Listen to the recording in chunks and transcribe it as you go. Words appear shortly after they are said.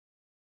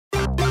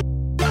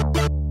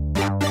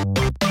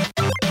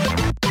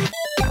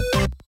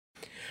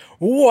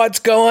What's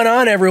going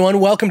on,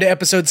 everyone? Welcome to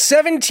episode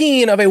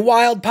 17 of A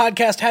Wild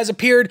Podcast Has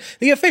Appeared,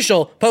 the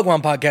official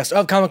Pokemon podcast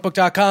of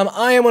comicbook.com.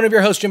 I am one of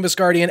your hosts, Jim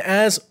Viscardi, and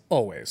as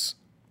always,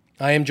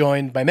 I am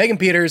joined by Megan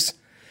Peters,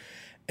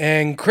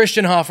 and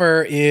Christian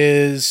Hoffer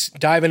is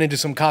diving into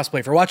some cosplay.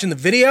 If you're watching the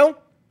video,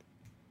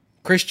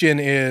 Christian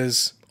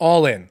is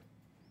all in.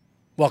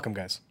 Welcome,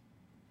 guys.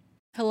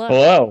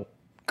 Hello.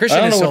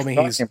 Christian has told me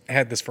he's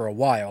had this for a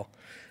while.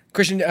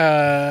 Christian,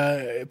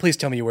 please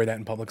tell me you wear that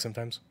in public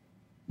sometimes.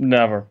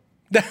 Never.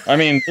 I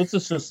mean, this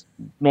is just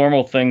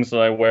normal things that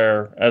I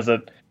wear as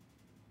it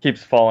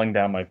keeps falling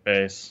down my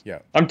face. Yeah.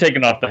 I'm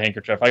taking off the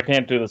handkerchief. I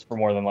can't do this for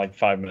more than like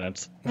 5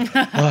 minutes.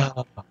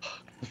 It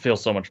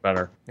feels so much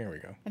better. There we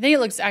go. I think it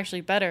looks actually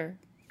better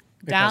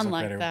down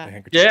like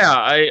that. Yeah,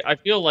 I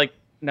feel like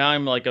now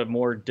I'm like a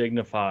more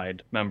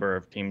dignified member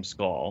of Team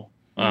Skull.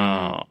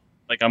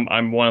 Like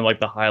I'm one of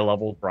like the high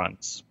level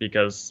grunts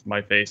because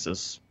my face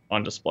is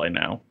on display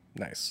now.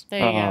 Nice. There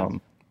you go.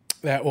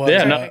 That was,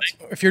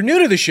 if you're new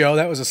to the show,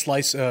 that was a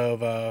slice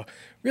of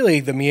really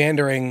the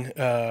meandering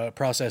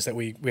process that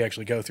we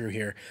actually go through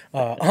here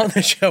on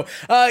the show.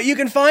 You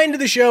can find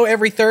the show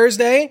every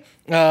Thursday,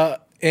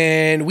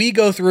 and we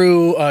go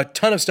through a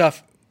ton of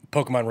stuff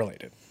Pokemon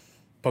related.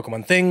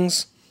 Pokemon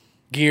things,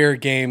 gear,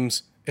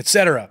 games,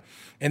 etc.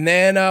 And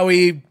then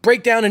we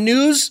break down a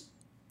news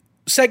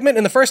segment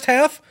in the first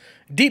half,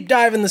 deep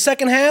dive in the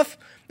second half,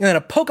 and then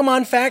a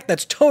Pokemon fact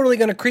that's totally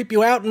going to creep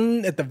you out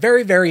at the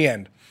very, very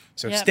end.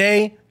 So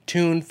stay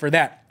tuned for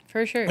that.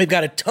 For sure. We've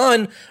got a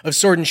ton of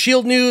Sword and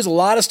Shield news. A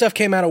lot of stuff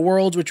came out of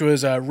Worlds, which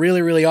was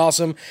really, really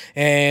awesome.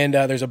 And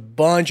there's a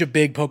bunch of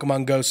big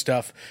Pokemon Go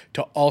stuff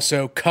to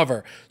also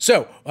cover.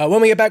 So when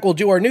we get back, we'll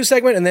do our news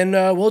segment, and then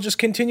we'll just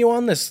continue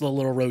on this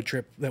little road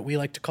trip that we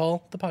like to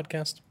call the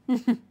podcast.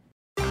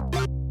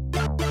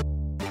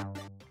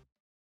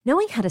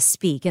 Knowing how to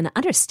speak and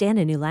understand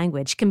a new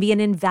language can be an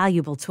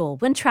invaluable tool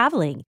when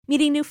traveling,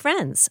 meeting new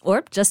friends,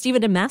 or just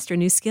even to master a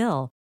new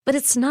skill. But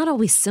it's not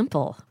always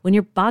simple when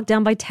you're bogged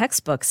down by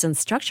textbooks and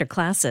structured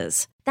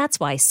classes. That's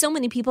why so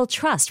many people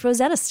trust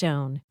Rosetta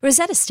Stone.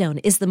 Rosetta Stone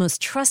is the most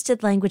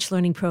trusted language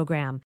learning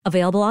program,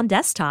 available on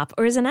desktop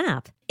or as an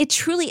app. It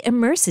truly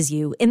immerses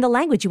you in the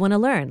language you want to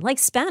learn, like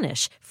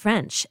Spanish,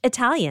 French,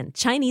 Italian,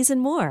 Chinese,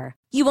 and more.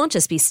 You won't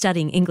just be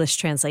studying English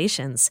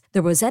translations.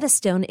 The Rosetta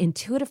Stone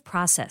intuitive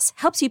process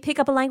helps you pick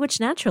up a language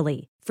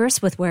naturally,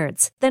 first with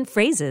words, then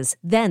phrases,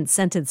 then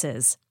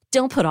sentences.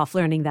 Don't put off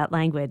learning that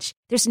language.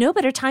 There's no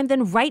better time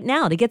than right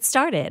now to get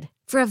started.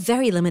 For a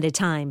very limited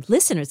time,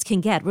 listeners can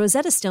get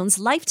Rosetta Stone's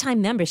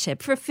lifetime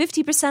membership for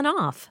 50%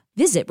 off.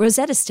 Visit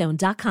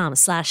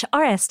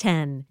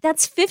rosettastone.com/rs10.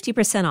 That's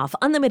 50% off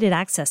unlimited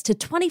access to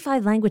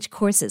 25 language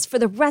courses for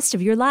the rest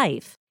of your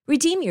life.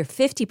 Redeem your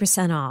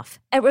 50% off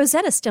at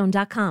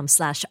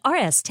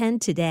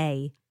rosettastone.com/rs10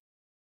 today.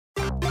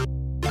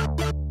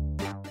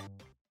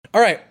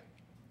 All right.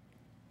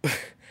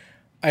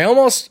 I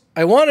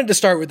wanted to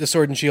start with the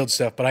Sword and Shield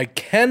stuff, but I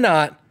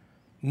cannot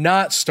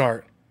not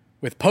start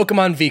with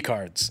Pokemon V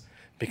cards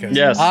because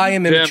I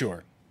am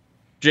immature.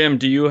 Jim,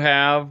 do you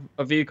have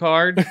a V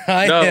card?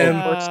 I am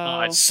of course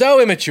not.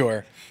 So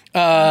immature.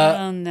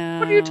 Oh no!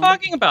 What are you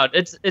talking about?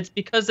 It's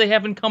because they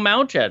haven't come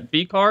out yet.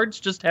 V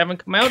cards just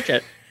haven't come out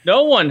yet.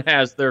 No one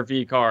has their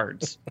V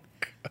cards.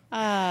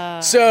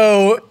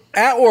 So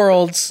at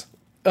Worlds.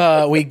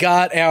 We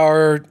got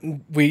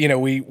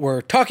we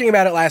were talking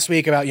about it last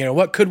week about,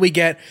 what could we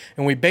get?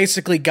 And we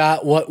basically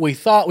got what we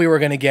thought we were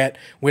going to get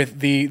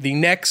with the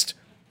next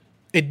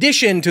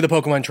addition to the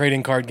Pokemon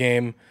trading card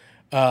game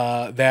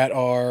that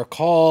are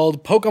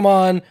called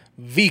Pokemon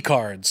V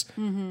cards.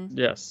 Mm-hmm.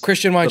 Yes.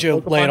 Christian, why don't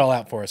you lay it all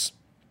out for us?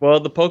 Well,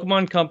 the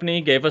Pokemon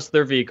Company gave us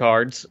their V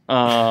cards.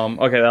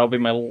 Okay, that'll be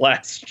my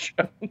last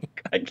joke.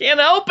 I can't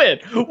help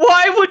it.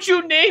 Why would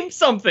you name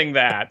something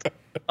that?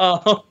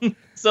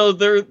 So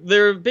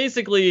they're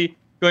basically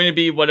going to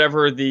be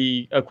whatever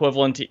the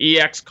equivalent to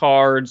EX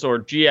cards or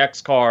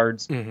GX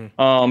cards.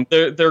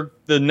 Mm-hmm. They're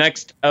the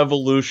next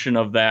evolution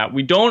of that.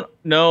 We don't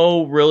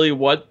know really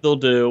what they'll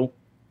do.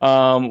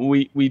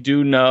 We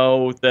do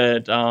know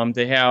that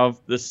they have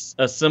a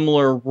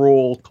similar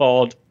rule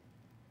called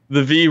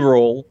the V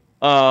rule,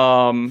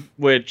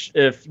 which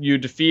if you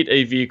defeat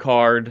a V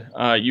card,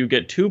 you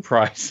get 2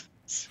 prizes.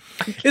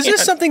 Is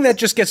this something that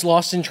just gets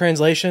lost in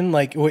translation?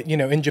 Like,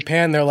 in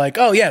Japan, they're like,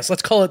 oh, yes,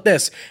 let's call it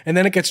this. And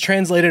then it gets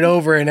translated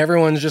over and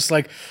everyone's just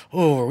like,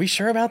 oh, are we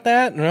sure about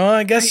that? No,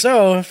 I guess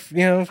so.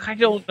 I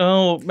don't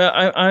know.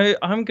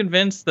 I'm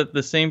convinced that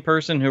the same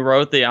person who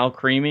wrote the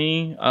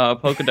Alcremie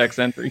Pokedex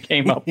entry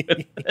came up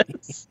with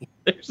this.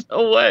 There's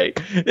no way.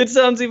 It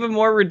sounds even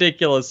more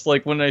ridiculous,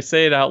 like, when I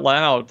say it out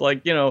loud.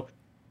 Like,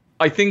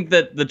 I think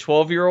that the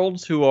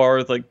 12-year-olds who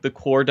are like the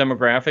core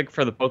demographic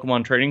for the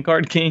Pokemon trading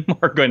card game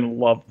are going to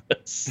love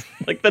this.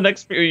 Like the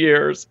next few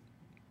years.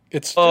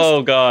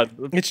 God.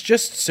 It's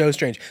just so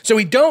strange. So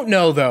we don't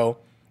know though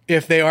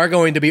if they are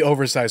going to be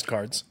oversized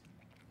cards.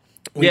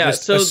 We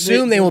just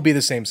assume they will be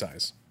the same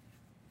size.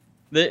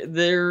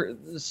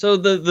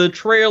 The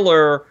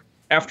trailer,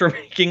 after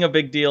making a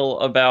big deal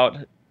about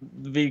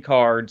V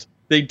cards,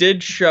 they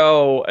did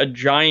show a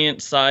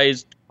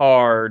giant-sized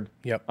card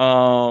Yep.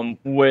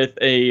 with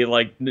a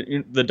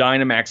the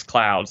Dynamax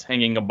clouds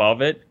hanging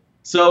above it.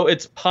 So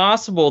it's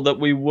possible that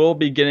we will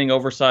be getting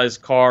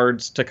oversized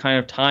cards to kind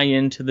of tie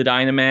into the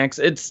Dynamax.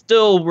 It's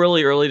still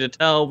really early to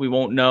tell. We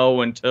won't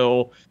know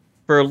until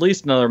for at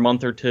least another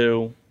month or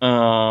two.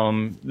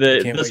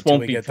 This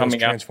won't be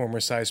coming out.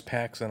 Transformer-sized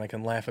packs, and I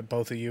can laugh at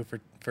both of you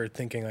for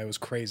thinking I was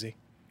crazy.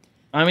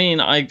 I mean,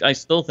 I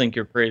still think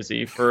you're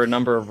crazy for a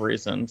number of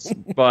reasons,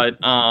 but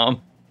I'm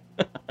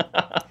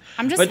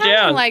just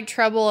having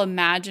trouble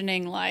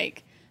imagining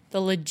the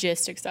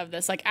logistics of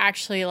this.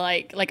 Actually,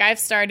 I've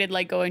started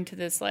going to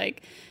this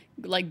like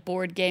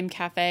board game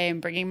cafe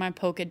and bringing my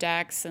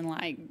Pokedex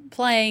and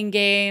playing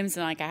games,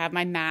 and I have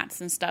my mats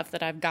and stuff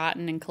that I've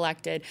gotten and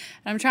collected.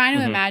 And I'm trying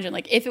to imagine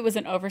if it was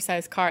an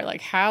oversized cart,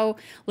 how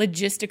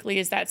logistically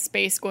is that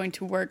space going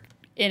to work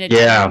in a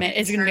tournament?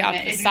 Is it going to be off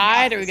to the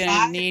side? Are we going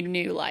to need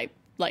new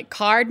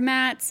card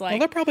mats? Well,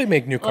 they'll probably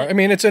make new cards. I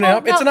mean, it's an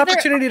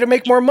opportunity to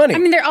make more money. I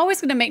mean, they're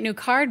always going to make new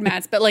card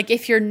mats, but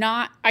if you're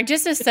not,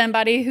 just as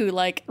somebody who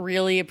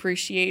really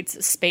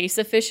appreciates space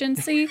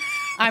efficiency,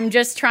 I'm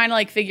just trying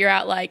to figure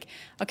out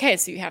okay,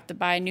 so you have to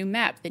buy a new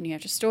map, then you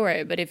have to store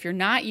it. But if you're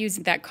not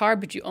using that card,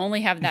 but you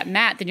only have that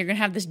mat, then you're going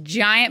to have this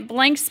giant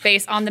blank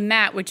space on the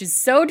mat, which is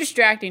so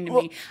distracting to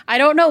me. I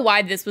don't know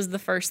why this was the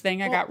first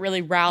thing I got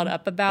really riled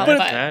up about.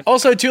 But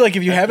also, too, if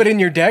you have it in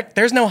your deck,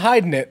 there's no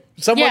hiding it.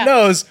 Someone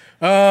knows,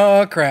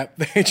 oh, crap,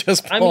 they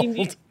just pulled. I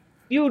mean,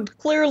 you would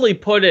clearly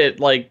put it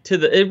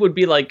it would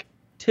be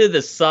to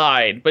the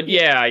side, but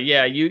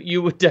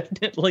you would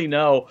definitely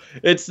know.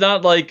 It's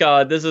not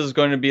this is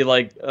going to be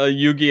a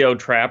Yu-Gi-Oh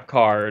trap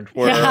card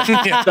where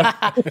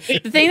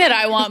the thing that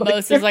I want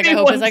most is I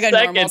hope it's a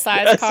normal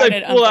size card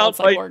and unfolds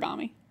like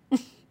origami.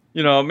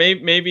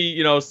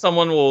 Maybe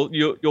someone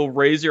you'll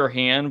raise your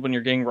hand when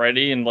you're getting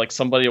ready and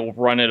somebody will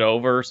run it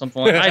over or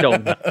something I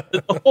don't know.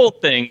 The whole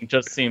thing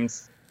just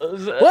seems well,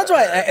 that's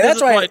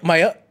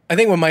why I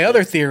think when my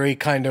other theory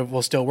kind of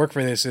will still work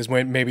for this is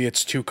when maybe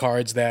it's two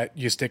cards that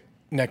you stick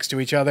next to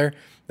each other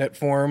that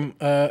form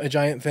a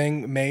giant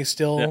thing may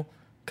still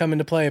come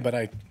into play, but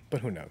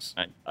who knows?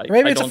 Or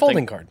maybe it's a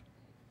folding card.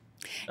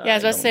 Yeah, I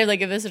was about to say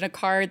if this is a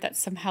card that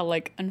somehow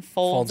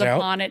unfolds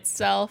upon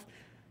itself,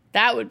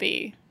 that would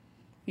be.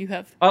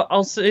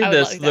 I'll say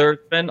this: there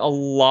have been a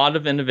lot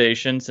of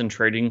innovations in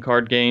trading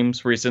card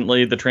games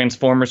recently. The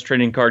Transformers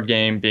trading card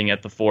game being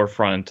at the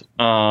forefront.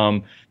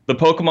 The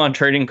Pokemon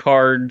trading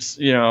cards,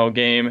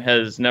 game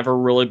has never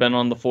really been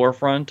on the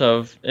forefront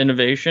of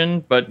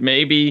innovation, but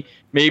maybe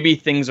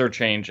things are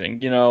changing.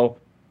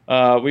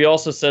 We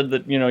also said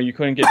that you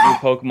couldn't get new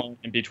Pokemon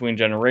in between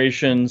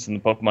generations,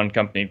 and the Pokemon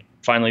Company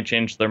finally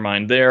changed their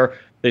mind there.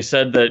 They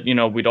said that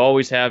we'd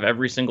always have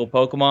every single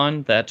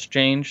Pokemon. That's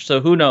changed. So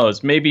who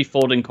knows? Maybe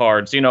folding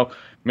cards.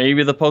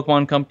 Maybe the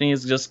Pokemon Company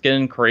is just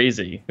getting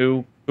crazy.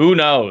 Who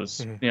knows?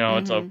 Mm-hmm.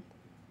 It's a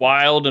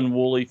wild and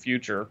woolly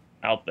future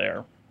out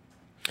there.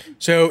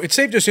 So it's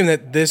safe to assume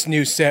that this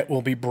new set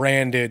will be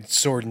branded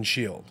Sword and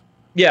Shield.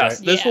 Yes,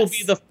 right? This will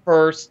be the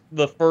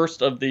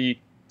first of the.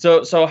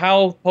 So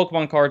how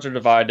Pokemon cards are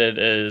divided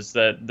is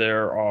that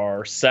there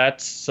are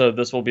sets. So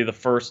this will be the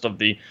first of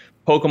the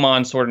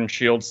Pokemon Sword and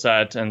Shield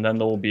set, and then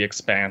there will be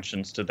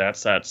expansions to that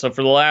set. So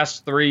for the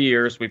last 3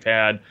 years, we've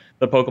had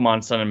the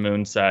Pokemon Sun and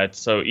Moon set.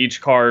 So each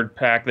card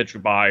pack that you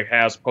buy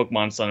has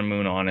Pokemon Sun and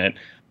Moon on it.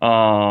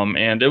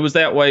 And it was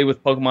that way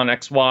with Pokemon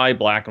XY,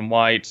 Black and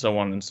White, so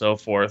on and so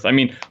forth. I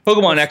mean,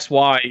 Pokemon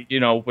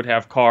XY, would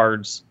have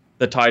cards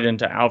that tied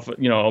into Alpha,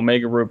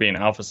 Omega Ruby and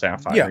Alpha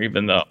Sapphire,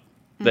 even though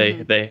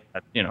they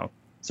had,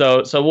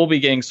 So we'll be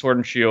getting Sword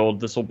and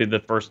Shield. This will be the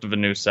first of a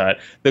new set.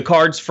 The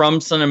cards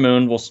from Sun and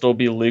Moon will still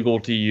be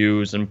legal to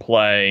use and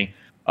play.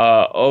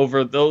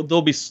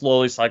 They'll be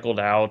slowly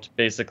cycled out.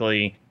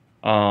 Basically,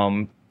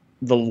 the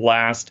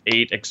last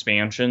 8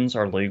 expansions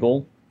are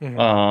legal.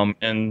 Mm-hmm.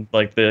 And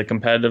the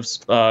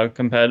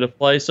competitive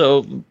play,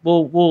 so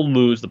we'll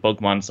lose the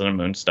Pokemon Sun and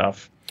Moon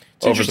stuff.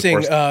 It's interesting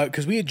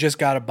because we had just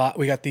got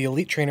we got the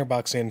Elite Trainer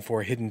box in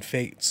for Hidden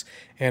Fates,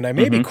 and I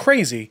may be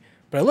crazy,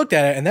 but I looked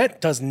at it and that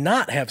does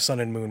not have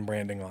Sun and Moon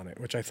branding on it,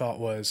 which I thought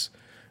was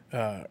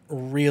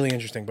really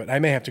interesting. But I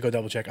may have to go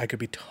double check. I could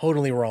be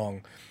totally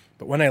wrong,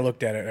 but when I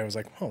looked at it, I was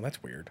like, oh,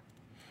 that's weird.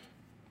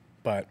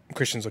 But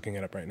Christian's looking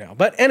it up right now.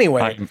 But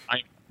anyway.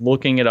 I'm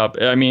looking it up.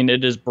 I mean,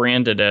 it is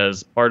branded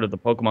as part of the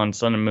Pokemon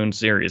Sun and Moon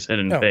series,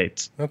 Hidden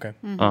Fates. Okay.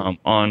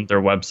 On their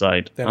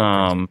website.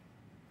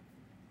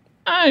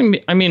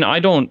 I mean, I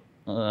don't.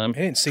 I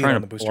didn't see it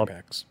on the booster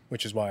packs,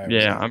 which is why.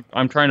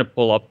 I'm trying to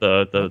pull up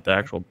the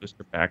actual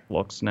booster pack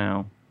looks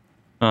now.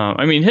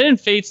 I mean, Hidden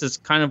Fates is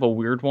kind of a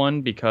weird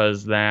one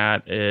because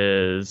that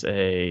is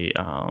a.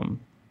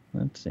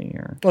 Let's see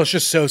here. Well, it's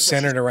just so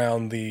centered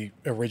around the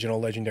original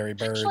legendary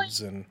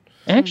birds and.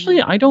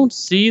 Actually, I don't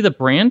see the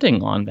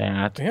branding on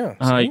that. Yeah,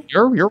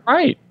 you're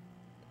right.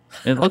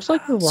 It looks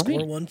like you're right.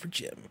 Score one for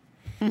Jim.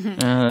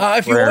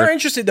 If you are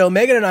interested, though,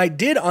 Megan and I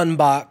did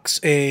unbox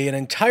an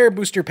entire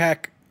booster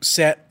pack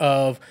set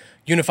of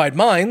Unified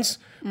Minds.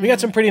 We got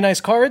some pretty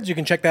nice cards. You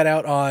can check that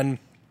out on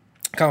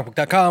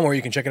comicbook.com, or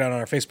you can check it out on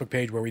our Facebook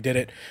page where we did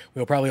it.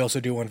 We'll probably also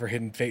do one for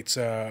Hidden Fates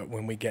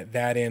when we get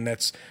that in.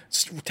 That's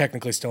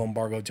technically still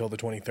embargoed till the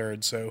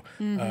 23rd, so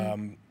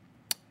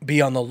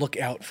be on the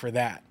lookout for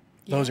that.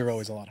 Those are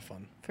always a lot of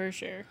fun. For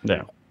sure.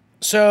 Yeah.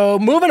 So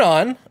moving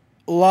on,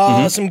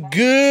 some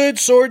good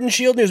Sword and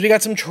Shield news. We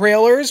got some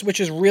trailers, which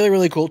is really,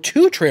 really cool.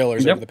 2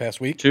 trailers over the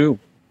past week. 2.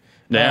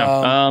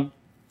 Yeah.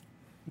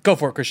 Go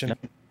for it, Christian.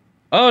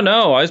 Oh,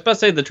 no. I was about to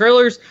say the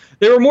trailers,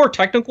 they were more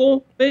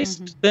technical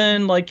based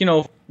than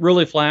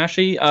really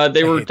flashy.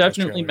 They were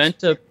definitely meant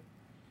to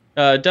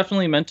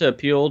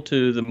appeal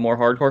to the more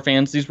hardcore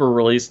fans. These were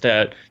released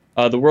at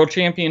the World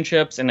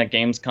Championships and at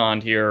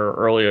Gamescom here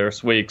earlier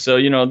this week. So,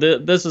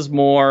 this is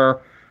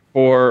more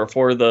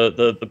for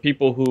the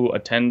people who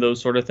attend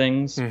those sort of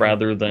things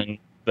rather than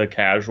the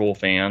casual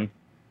fan.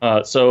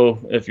 So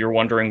if you're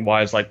wondering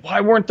why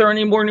weren't there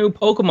any more new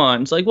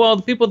Pokemon? It's like, well,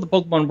 the people at the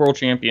Pokemon World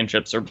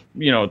Championships are,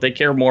 they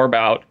care more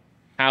about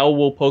how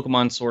will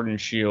Pokemon Sword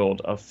and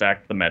Shield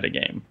affect the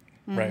metagame.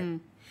 Right.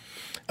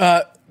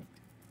 So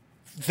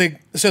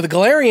the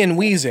Galarian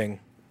Weezing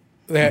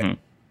that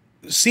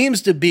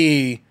seems to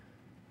be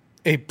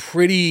a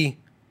pretty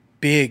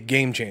big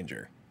game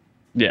changer.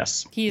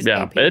 Yes. He's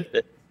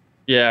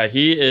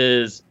he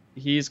is.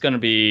 He's going to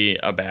be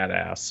a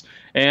badass.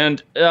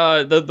 And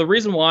the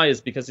reason why is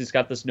because he's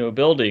got this new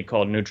ability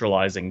called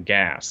Neutralizing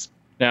Gas.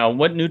 Now,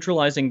 what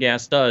Neutralizing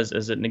Gas does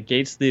is it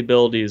negates the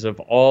abilities of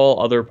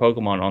all other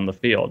Pokemon on the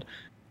field.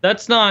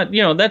 That's not,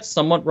 that's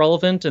somewhat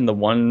relevant in the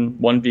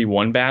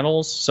 1v1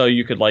 battles. So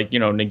you could,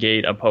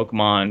 negate a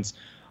Pokemon's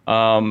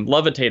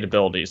levitate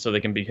abilities so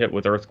they can be hit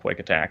with earthquake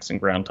attacks and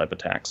ground type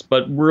attacks.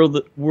 But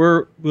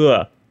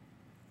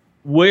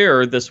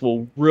where this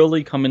will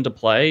really come into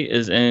play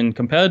is in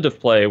competitive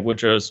play,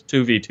 which is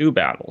 2v2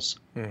 battles.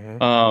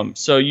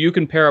 So you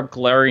can pair up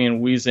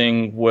Galarian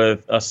Weezing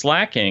with a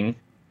Slacking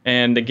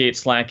and negate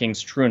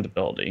Slacking's Truant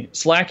ability.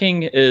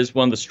 Slacking is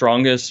one of the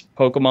strongest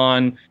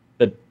Pokemon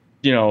that,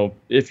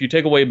 if you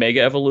take away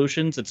Mega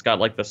Evolutions, it's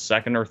got the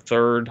second or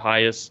third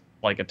highest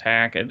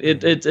attack.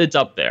 It's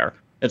up there.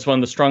 It's one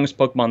of the strongest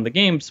Pokemon in the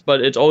games,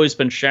 but it's always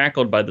been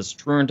shackled by this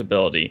Truant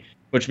ability,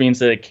 which means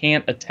that it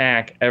can't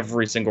attack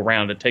every single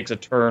round. It takes a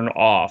turn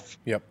off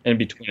in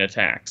between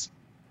attacks.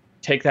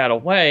 Take that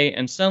away,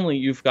 and suddenly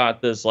you've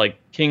got this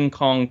King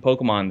Kong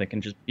Pokemon that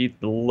can just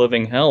beat the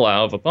living hell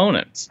out of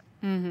opponents.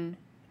 So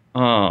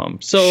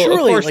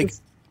surely, of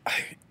course,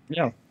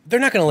 they're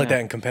not going to let that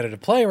in competitive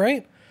play,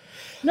 right?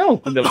 No,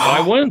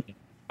 why wouldn't they?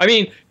 I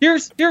mean,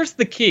 here's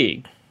the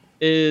key: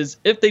 is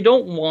if they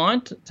don't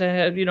want to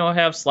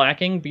have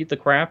Slacking beat the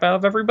crap out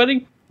of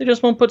everybody, they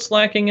just won't put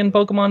Slacking in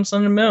Pokemon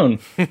Sun and Moon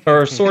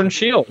or Sword and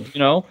Shield.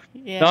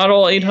 Not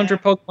all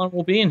 800 Pokemon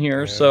will be in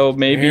here, so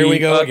maybe here we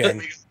go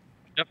again.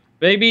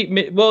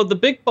 Well, the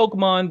big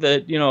Pokemon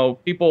that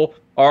people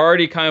are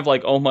already kind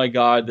of oh my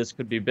god, this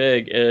could be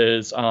big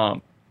is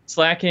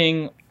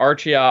Slacking,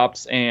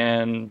 Archeops,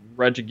 and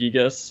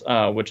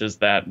Regigigas, which is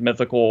that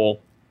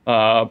mythical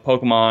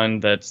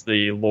Pokemon that's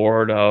the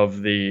lord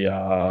of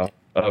the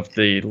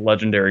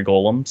legendary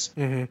golems.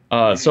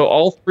 So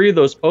all 3 of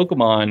those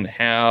Pokemon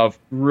have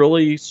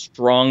really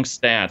strong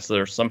stats that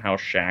are somehow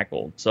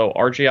shackled. So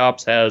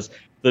Archeops has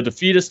the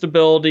Defeatist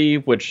ability,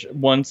 which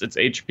once its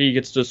HP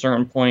gets to a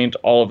certain point,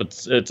 all of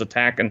its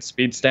attack and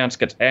speed stats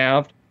gets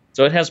halved.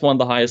 So it has one of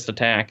the highest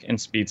attack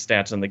and speed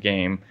stats in the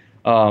game.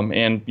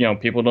 And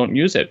people don't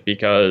use it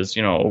because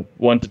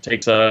once it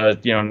takes a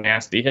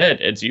nasty hit,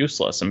 it's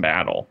useless in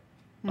battle.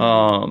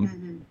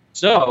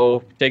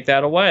 So take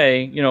that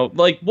away,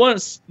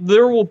 once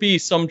there will be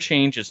some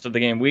changes to the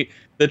game.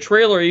 The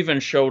trailer even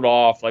showed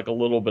off a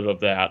little bit of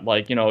that.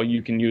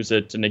 You can use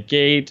it to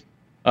negate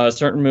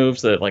certain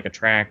moves that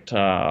attract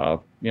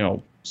certain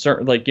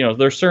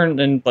there's certain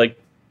in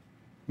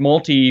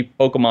multi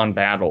Pokemon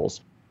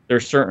battles.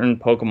 There's certain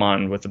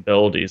Pokemon with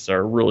abilities that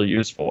are really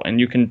useful,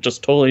 and you can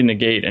just totally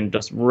negate and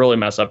just really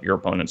mess up your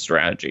opponent's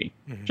strategy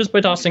just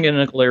by tossing in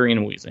a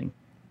Galarian Weezing.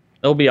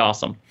 It'll be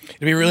awesome.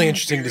 It'll be really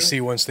interesting to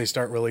see once they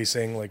start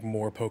releasing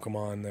more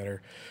Pokemon that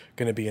are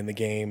going to be in the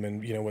game,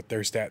 and what their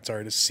stats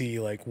are, to see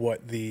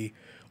what the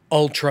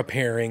ultra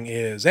pairing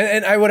is.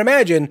 And I would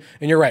imagine,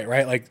 and you're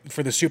right?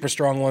 For the super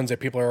strong ones that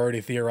people are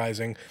already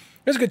theorizing,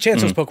 there's a good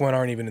chance those Pokemon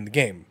aren't even in the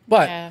game.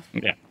 But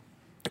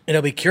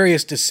it'll be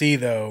curious to see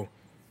though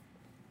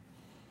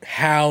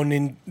how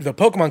the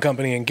Pokemon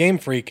Company and Game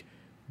Freak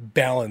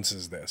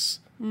balances this.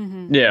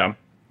 Yeah.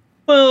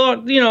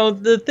 Well,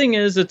 the thing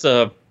is, it's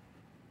a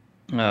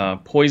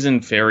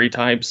poison fairy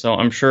type, so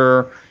I'm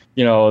sure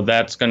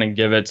that's going to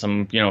give it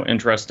some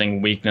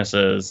interesting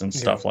weaknesses and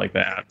stuff like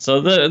that. So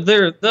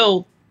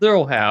they'll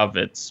have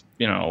its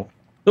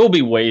there'll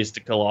be ways to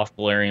kill off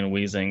Galarian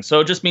Weezing. So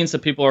it just means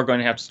that people are going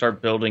to have to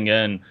start building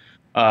in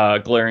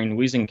Galarian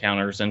Weezing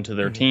counters into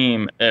their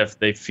team if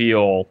they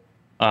feel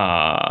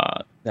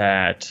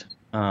that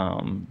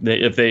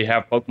if they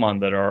have Pokemon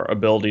that are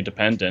ability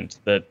dependent,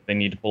 that they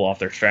need to pull off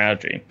their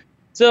strategy.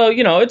 So,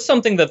 it's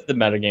something that the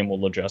metagame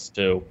will adjust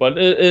to, but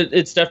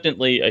expect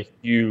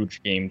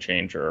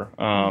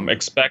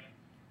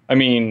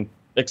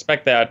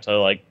expect that to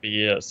like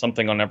be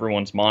something on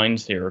everyone's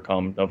minds here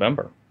come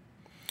November.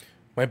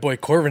 My boy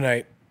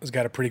Corviknight has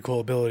got a pretty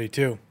cool ability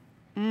too.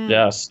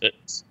 Yes,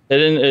 it's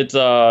hidden. It's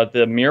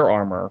the mirror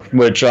armor,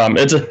 which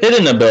it's a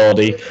hidden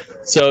ability.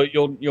 So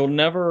you'll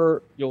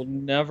never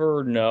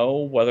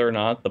know whether or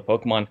not the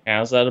Pokemon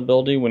has that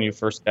ability when you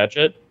first catch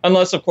it,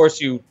 unless of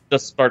course you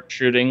just start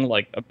shooting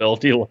like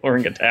ability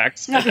lowering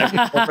attacks.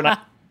 And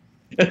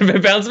if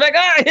it bounces back,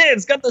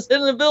 it's got this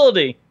hidden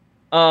ability.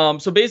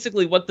 So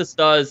basically what this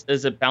does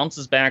is it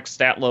bounces back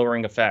stat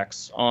lowering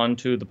effects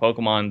onto the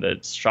Pokemon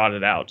that's shot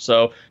it out.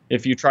 So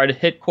if you try to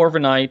hit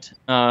Corviknight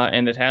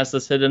and it has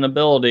this hidden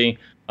ability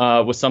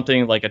with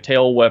something like a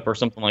Tail Whip or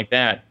something like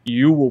that,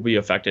 you will be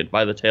affected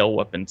by the Tail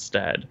Whip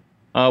instead.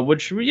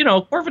 Which,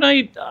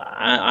 Corviknight,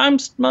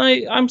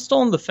 I'm still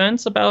on the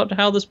fence about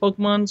how this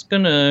Pokemon's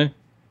gonna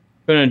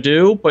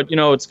do, but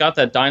it's got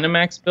that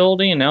Dynamax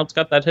ability and now it's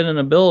got that hidden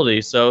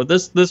ability. So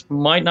this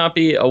might not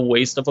be a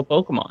waste of a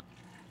Pokemon.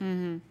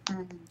 Mm-hmm.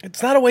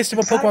 It's not a waste of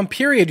a Pokemon,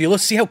 period. You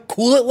see how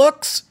cool it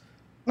looks?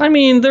 I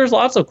mean, there's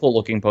lots of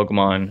cool-looking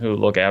Pokemon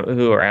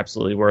who are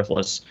absolutely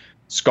worthless.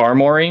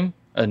 Skarmory,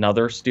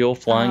 another steel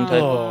flying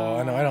type. Oh,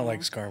 I know. I don't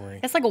like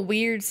Skarmory. It's like a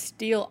weird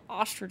steel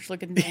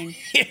ostrich-looking thing.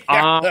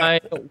 I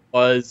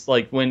was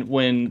like,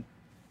 when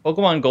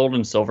Pokemon Gold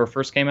and Silver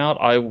first came out,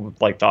 I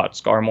thought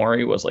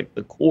Skarmory was like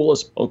the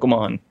coolest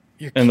Pokemon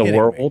in the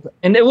world,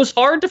 and it was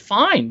hard to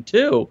find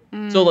too.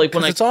 So like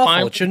when it's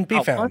awful, it shouldn't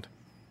be found.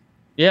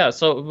 Yeah,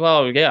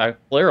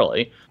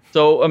 clearly.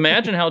 So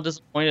imagine how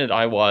disappointed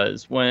I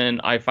was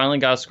when I finally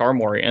got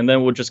Skarmory and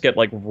then would just get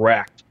like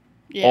wrecked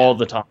all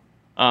the time.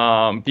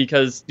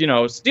 Because,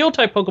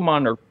 Steel-type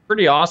Pokemon are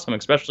pretty awesome,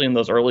 especially in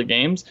those early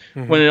games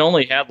when it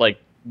only had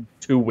like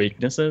 2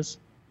 weaknesses.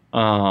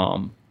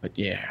 But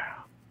yeah,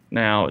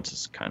 now it's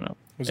just kind of...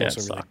 It was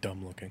also really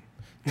dumb looking.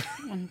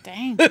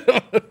 Dang.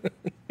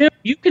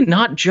 You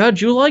cannot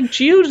judge. You like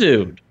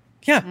Geodude.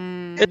 Yeah,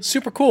 it's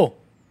super cool.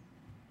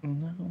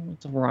 No,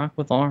 it's a rock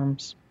with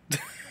arms.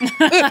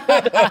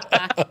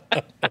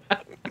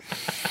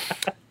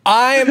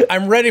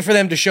 I'm ready for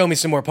them to show me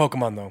some more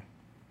Pokemon, though.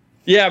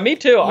 Yeah, me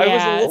too. Yeah, I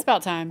was a little it's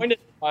about time.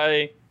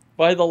 disappointed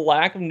by the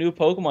lack of new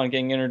Pokemon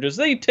getting introduced.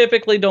 They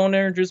typically don't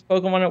introduce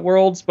Pokemon at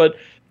Worlds, but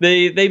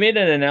they made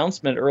an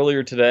announcement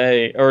earlier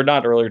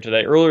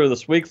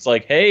this week. It's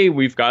like, hey,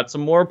 we've got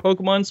some more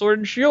Pokemon Sword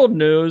and Shield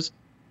news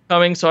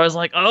coming. So I was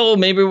like, oh,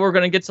 maybe we're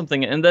going to get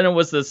something. And then it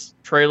was this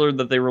trailer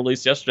that they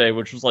released yesterday,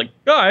 which was like,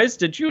 guys,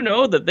 did you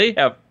know that they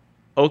have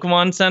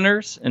Pokemon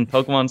centers in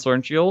Pokemon Sword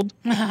and Shield?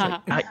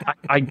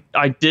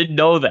 I did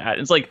know that.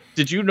 It's like,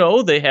 did you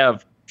know they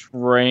have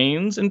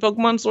trains in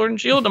Pokemon Sword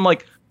and Shield? I'm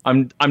like,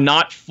 I'm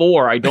not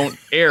 4. I don't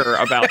care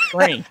about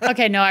trains.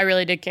 Okay, no, I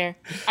really did care.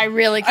 I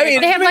really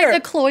cared. They have like the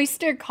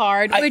Cloyster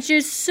card, which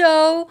is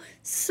so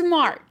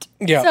smart.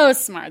 Yeah. So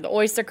smart. The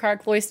Oyster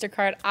card, Cloyster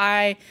card.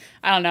 I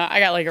don't know.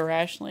 I got like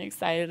irrationally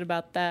excited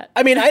about that.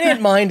 I mean, I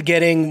didn't mind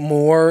getting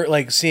more,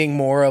 like seeing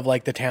more of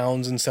like the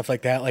towns and stuff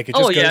like that. Like it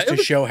just goes to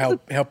show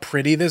how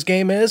pretty this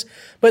game is.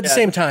 But at the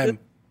same time,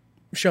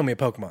 show me a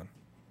Pokemon.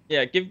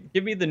 Yeah,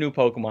 give me the new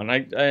Pokemon.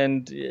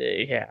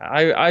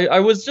 I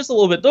was just a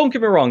little bit. Don't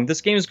get me wrong.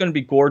 This game is going to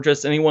be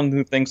gorgeous. Anyone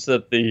who thinks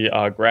that the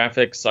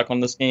graphics suck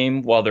on this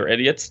game, well, they're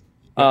idiots.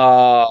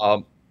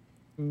 But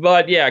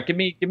yeah, give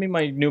me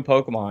my new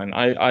Pokemon.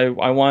 I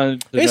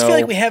wanted to know. I just feel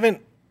like we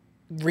haven't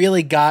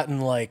really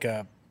gotten like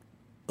a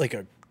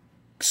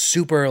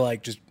super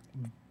like just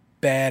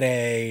bad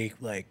A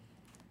like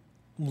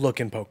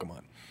looking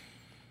Pokemon.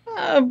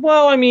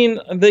 Well, I mean,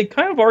 they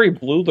kind of already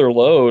blew their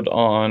load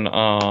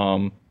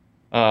on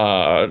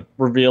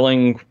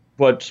revealing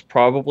what's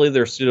probably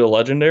their pseudo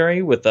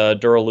legendary with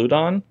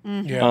Duraludon.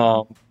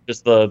 Yeah.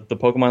 Just the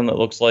Pokemon that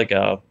looks like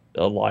a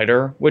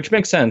lighter, which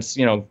makes sense.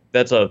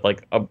 That's a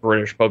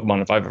British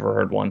Pokemon if I've ever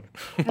heard one.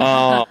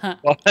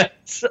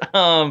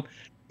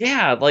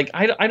 Yeah, like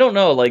I don't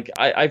know. Like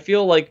I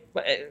feel like.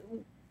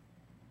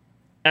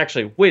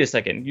 Actually, wait a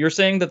second. You're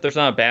saying that there's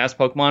not a badass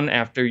Pokemon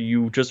after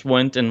you just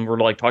went and were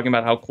like talking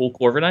about how cool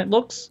Corviknight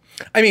looks?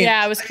 I mean,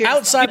 yeah, I was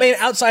outside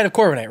of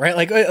Corviknight, right?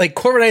 Like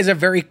Corviknight is a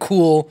very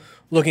cool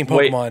looking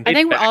Pokemon. I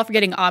think we're all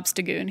forgetting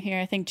Obstagoon here.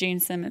 I think Gene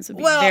Simmons would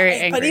be very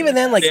angry. But even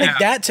then, like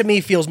that to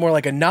me feels more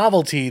like a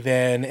novelty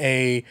than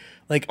a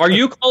like. Are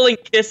you calling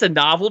Kiss a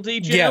novelty,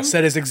 Jim? Yes,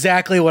 that is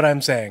exactly what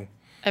I'm saying.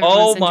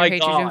 Oh my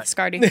god,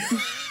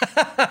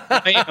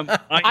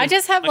 I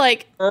just have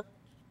like.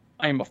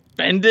 I'm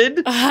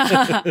offended.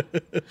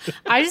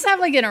 I just have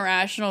like an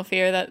irrational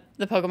fear that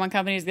the Pokemon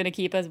company is going to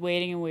keep us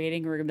waiting and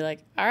waiting. We're going to be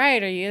like, all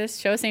right, are you going to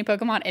show us any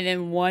Pokemon? And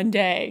then one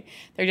day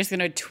they're just going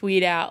to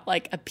tweet out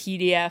like a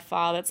PDF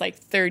file that's like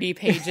 30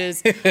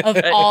 pages of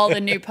all the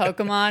new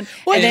Pokemon.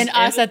 And then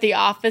us at the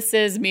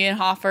offices, me and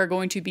Hoffer are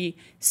going to be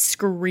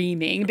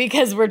screaming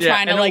because we're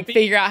trying to like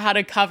figure out how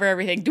to cover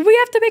everything. Do we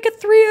have to make a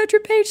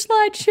 300-page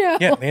slideshow?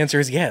 Yeah, the answer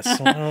is yes.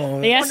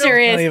 The answer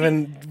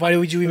is... why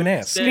would you even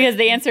ask? Because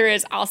the answer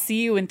is, I'll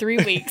see you in 3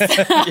 weeks.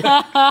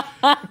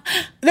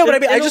 No, but I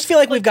mean, I just feel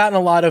like we've gotten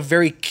a lot of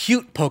very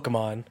cute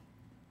Pokemon.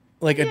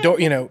 Like,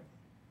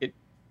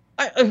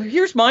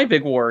 Here's my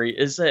big worry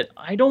is that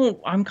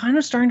I'm kind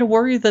of starting to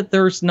worry that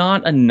there's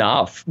not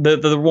enough,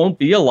 that there won't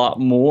be a lot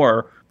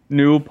more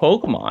new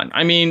Pokemon.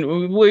 I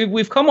mean,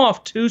 we've come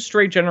off 2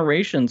 straight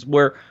generations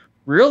where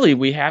really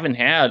we haven't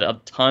had a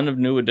ton of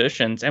new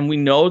additions, and we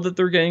know that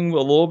they're getting a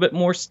little bit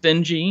more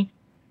stingy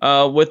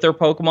with their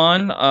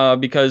Pokemon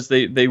because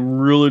they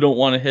really don't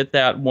want to hit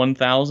that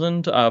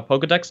 1,000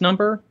 Pokedex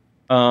number.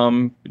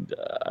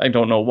 I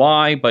don't know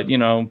why, but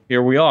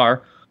here we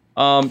are.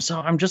 So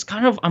I'm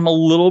a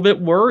little bit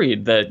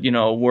worried that,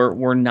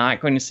 we're not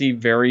going to see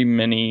very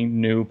many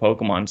new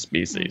Pokemon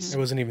species. I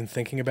wasn't even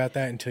thinking about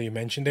that until you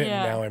mentioned it,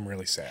 and now I'm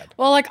really sad.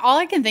 Well, all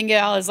I can think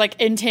of is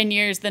in 10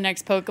 years, the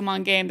next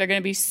Pokemon game, they're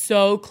going to be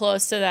so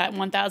close to that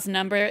 1,000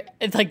 number.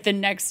 It's the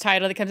next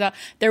title that comes out,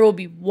 there will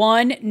be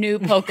one new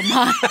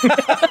Pokemon.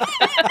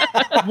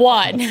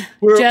 One.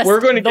 We're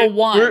going to get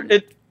one.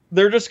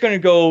 They're just going to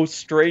go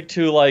straight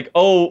to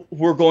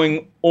we're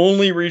going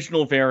only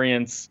regional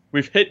variants.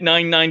 We've hit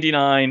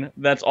 999.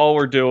 That's all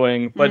we're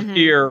doing. But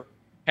here,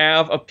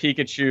 have a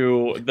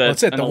Pikachu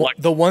that's the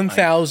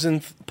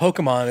 1,000th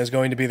Pokemon is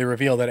going to be the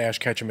reveal that Ash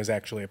Ketchum is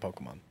actually a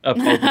Pokemon. A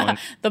Pokemon.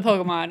 The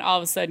Pokemon. All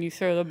of a sudden, you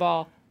throw the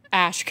ball.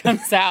 Ash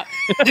comes out.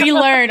 We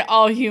learn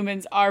all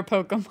humans are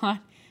Pokemon.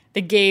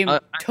 The game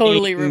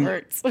totally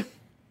reverts.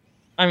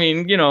 I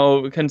mean,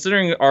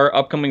 considering our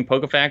upcoming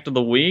Pokefact of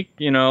the week,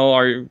 we're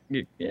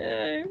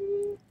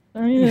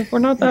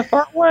not that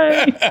far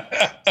away.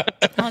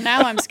 Well,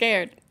 now I'm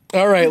scared.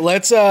 All right,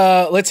 let's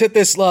hit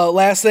this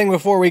last thing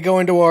before we go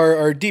into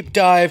our deep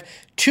dive.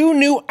 2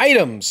 new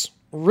items: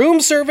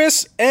 room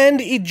service and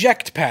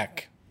eject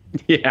pack.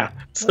 Yeah.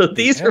 So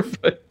these are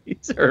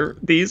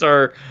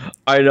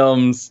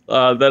items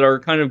that are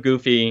kind of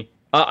goofy.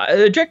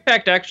 Eject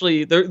pack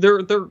actually they're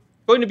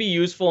going to be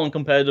useful in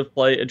competitive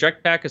play.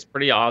 Eject pack is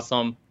pretty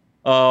awesome.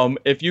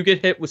 If you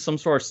get hit with some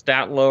sort of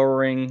stat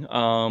lowering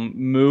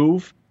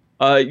move,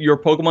 your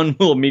Pokemon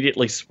will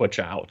immediately switch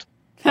out.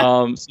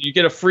 So you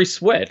get a free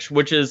switch,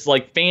 which is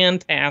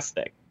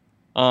fantastic.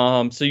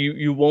 So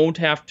you won't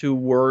have to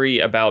worry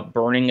about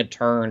burning a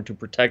turn to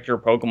protect your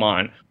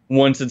Pokemon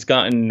once it's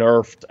gotten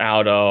nerfed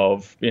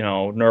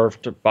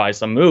nerfed by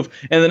some move.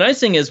 And the nice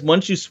thing is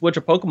once you switch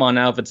a Pokemon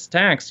out of its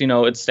attacks,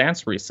 its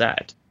stats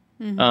reset.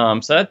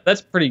 So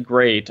that's pretty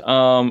great.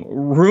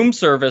 Room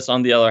service,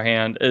 on the other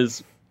hand,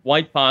 is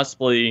quite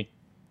possibly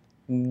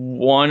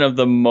one of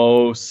the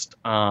most.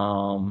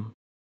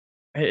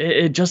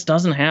 It just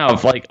doesn't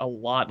have a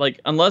lot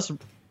unless.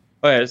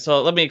 Okay,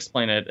 so let me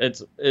explain it.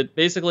 It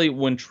basically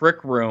when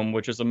Trick Room,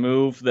 which is a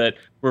move that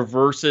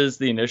reverses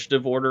the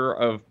initiative order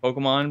of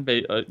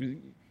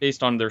Pokemon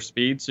based on their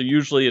speed. So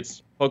usually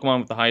it's Pokemon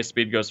with the highest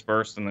speed goes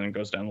first, and then it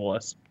goes down the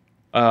list.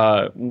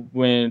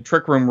 When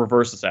Trick Room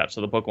reverses that,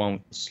 so the Pokemon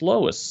with the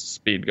slowest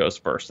speed goes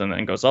first and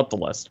then goes up the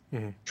list.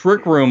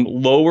 Trick Room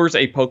lowers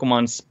a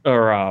Pokemon's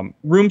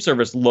Room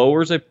Service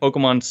lowers a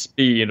Pokemon's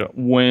speed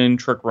when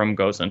Trick Room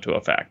goes into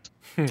effect.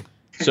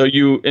 So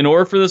in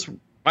order for this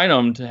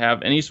item to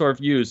have any sort of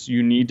use,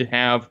 you need to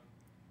have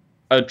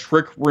a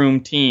Trick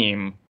Room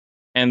team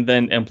and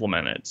then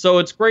implement it. So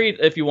it's great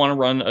if you want to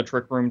run a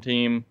Trick Room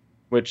team,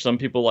 which some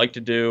people like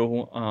to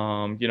do,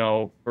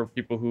 for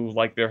people who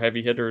like their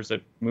heavy hitters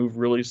that move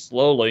really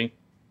slowly.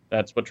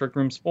 That's what Trick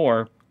Room's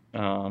for.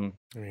 That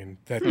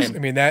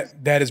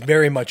is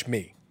very much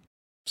me.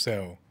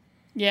 So.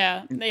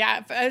 Yeah.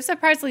 I've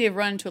surprisingly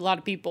run into a lot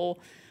of people,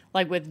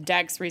 with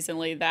decks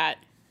recently, that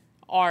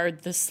are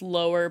the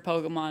slower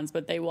Pokemons,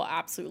 but they will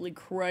absolutely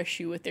crush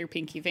you with their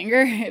pinky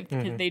finger if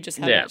they just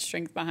have that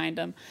strength behind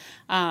them.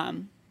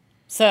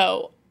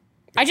 So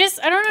I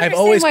don't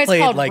understand why it's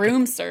called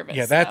room service.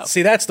 Yeah,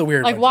 that's the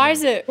weird one. Why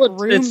is it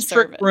room it's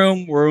service?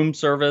 Trick room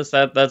service.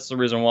 That's the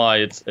reason why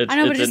it's I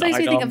know, but it just makes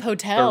me think of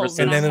hotels.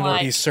 And then it'll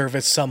be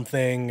service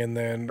something, and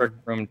then Trick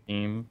Room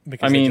team.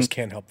 Because they just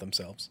can't help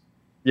themselves.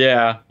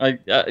 Yeah,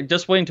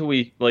 just wait until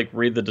we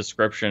read the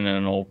description,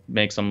 and it'll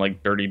make some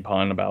dirty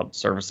pun about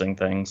servicing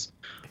things.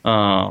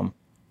 It's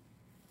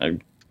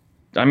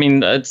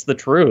the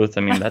truth.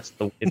 That's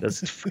the way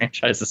this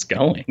franchise is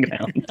going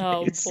nowadays.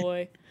 Oh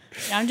boy,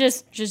 I'm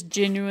just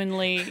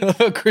genuinely.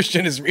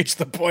 Christian has reached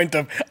the point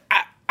of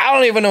I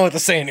don't even know what to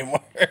say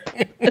anymore.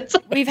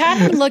 We've had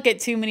him look at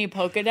too many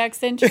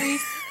Pokedex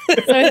entries,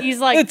 so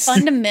he's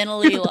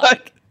fundamentally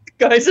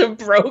guys have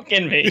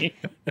broken me.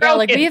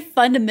 We have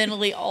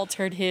fundamentally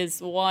altered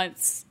his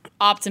once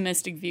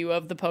optimistic view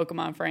of the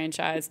Pokemon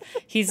franchise.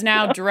 He's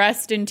now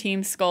dressed in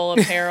Team Skull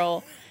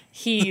apparel.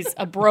 He's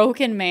a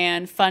broken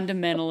man,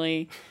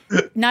 fundamentally.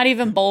 Not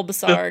even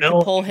Bulbasaur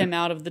can pull him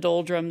out of the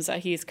doldrums that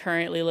he's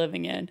currently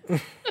living in.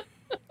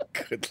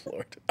 Good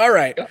Lord. All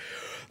right.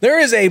 There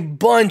is a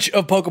bunch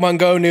of Pokemon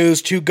Go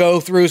news to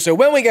go through, so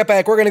when we get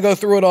back, we're going to go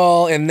through it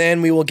all, and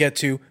then we will get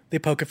to the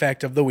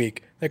Pokefact of the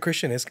week that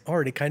Christian has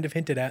already kind of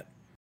hinted at.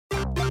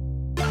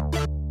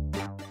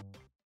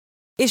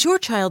 Is your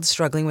child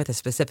struggling with a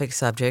specific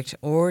subject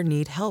or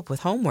need help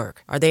with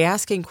homework? Are they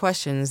asking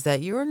questions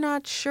that you're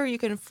not sure you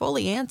can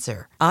fully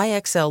answer?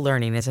 IXL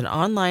Learning is an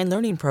online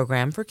learning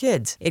program for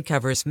kids. It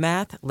covers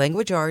math,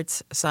 language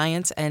arts,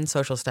 science, and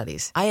social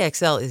studies.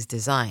 IXL is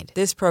designed.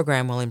 This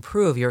program will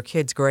improve your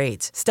kids'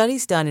 grades.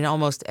 Studies done in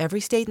almost every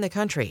state in the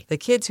country. The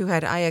kids who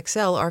had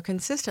IXL are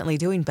consistently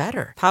doing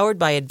better. Powered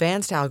by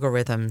advanced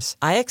algorithms,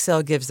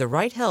 IXL gives the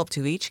right help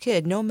to each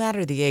kid no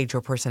matter the age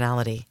or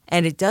personality.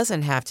 And it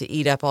doesn't have to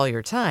eat up all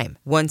your time.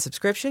 One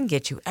subscription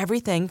gets you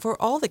everything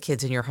for all the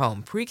kids in your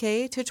home,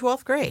 pre-K to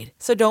 12th grade.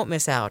 So don't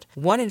miss out.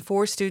 1 in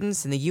 4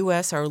 students in the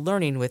U.S. are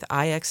learning with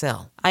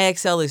IXL.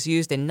 IXL is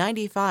used in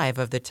 95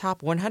 of the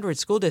top 100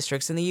 school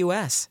districts in the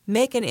U.S.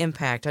 Make an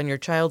impact on your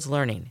child's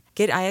learning.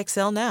 Get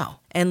IXL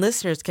now. And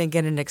listeners can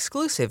get an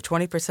exclusive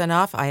 20%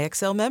 off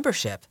IXL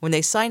membership when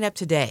they sign up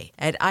today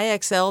at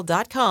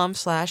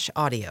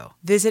IXL.com/audio.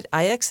 Visit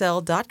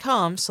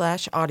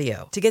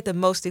IXL.com/audio to get the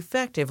most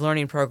effective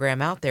learning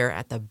program out there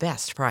at the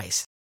best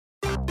price.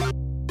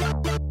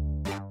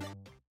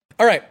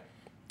 All right.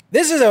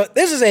 This is a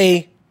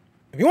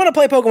if you want to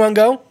play Pokemon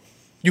Go,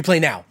 you play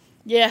now.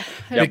 Yeah.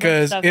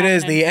 Because it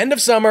is the end of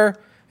summer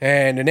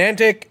and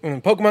Niantic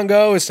and Pokemon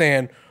Go is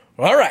saying,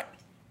 all right,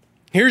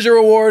 here's your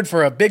reward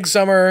for a big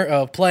summer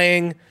of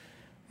playing,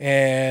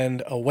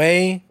 and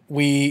away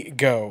we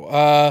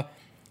go.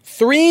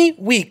 3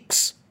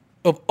 weeks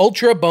of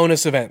Ultra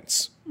bonus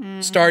events,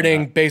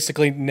 starting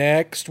basically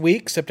next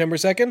week, September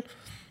 2nd.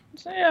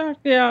 Yeah.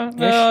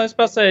 I was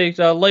about to say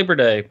Labor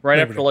Day,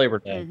 after Labor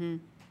Day. Mm-hmm.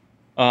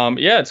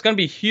 It's going to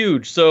be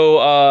huge.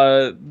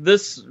 So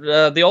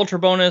the Ultra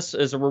bonus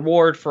is a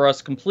reward for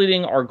us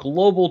completing our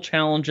global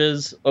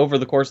challenges over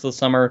the course of the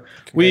summer.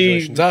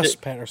 Congratulations,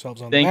 pat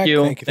ourselves on the back.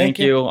 Thank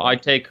you. I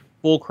take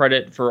full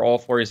credit for all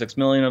 46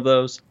 million of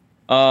those.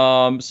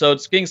 So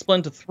it's getting split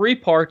into 3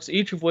 parts,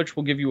 each of which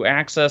will give you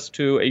access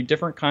to a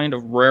different kind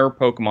of rare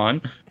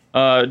Pokemon.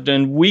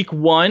 Then week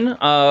 1,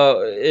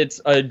 it's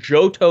a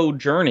Johto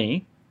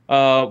journey,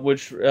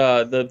 which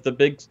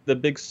the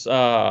big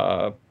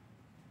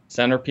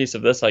centerpiece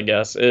of this, I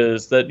guess,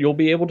 is that you'll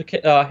be able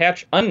to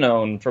hatch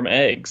Unknown from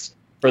eggs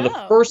for the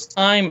first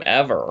time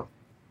ever.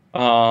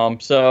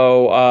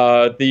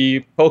 So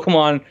the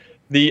Pokemon,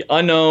 the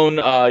Unknown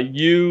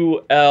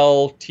ULTRNA,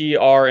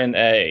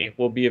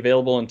 will be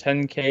available in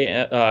 10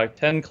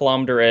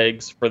 kilometer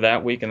eggs for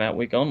that week and that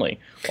week only.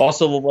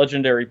 Also, the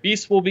legendary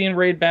beasts will be in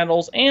raid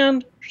battles,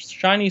 and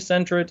Shiny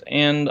Sentret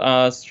and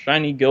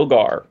Shiny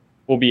Gilgar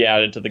will be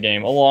added to the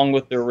game, along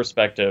with their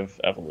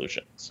respective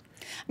evolutions.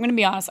 I'm going to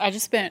be honest, I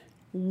just spent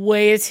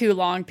way too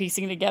long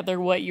piecing together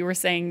what you were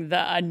saying,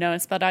 the Unknown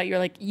spelled out. You're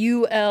like,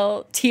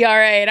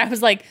 ULTRA, and I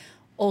was like,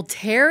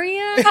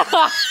 Ulterian?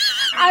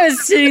 I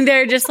was sitting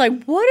there just like,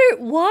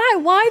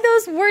 why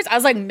those words? I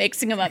was like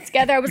mixing them up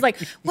together. I was like,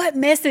 what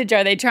message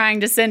are they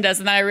trying to send us?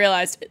 And then I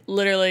realized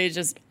literally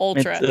just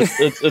Ultra.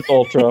 It's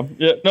Ultra.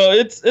 Yeah, no,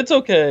 it's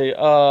okay.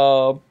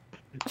 I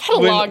had a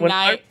long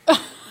night.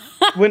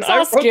 When I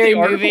wrote the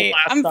movie,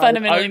 I'm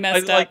fundamentally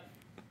messed up.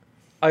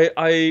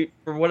 I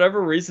for whatever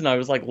reason, I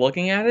was like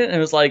looking at it and it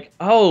was like,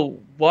 oh,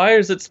 why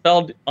is it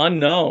spelled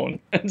unknown?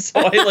 And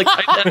so I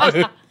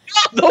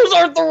those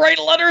aren't the right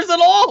letters at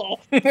all.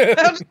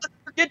 I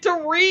forget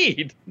to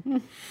read.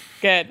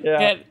 Good.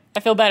 I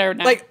feel better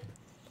now. Like,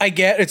 I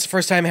get it's the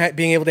first time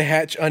being able to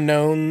hatch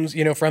unknowns,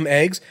 from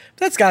eggs.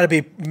 But that's got to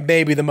be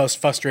maybe the most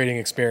frustrating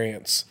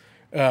experience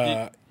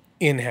in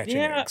hatching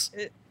eggs.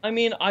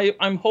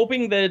 I'm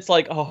hoping that it's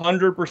like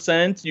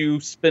 100%. You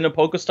spin a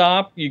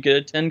Pokestop, you get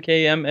a 10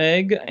 km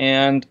egg,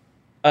 and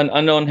an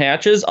unknown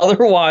hatches.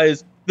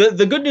 Otherwise,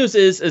 the good news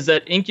is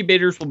that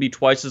incubators will be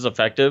twice as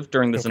effective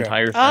during this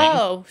entire thing.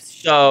 Oh,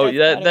 so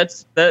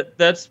that's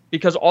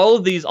because a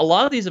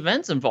lot of these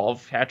events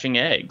involve hatching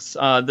eggs.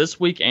 This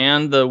week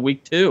and the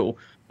week 2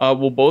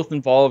 will both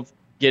involve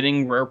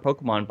getting rare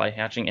Pokemon by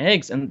hatching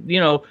eggs, and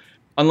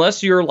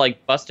unless you're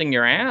like busting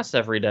your ass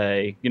every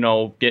day,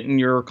 getting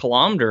your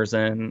kilometers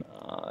in,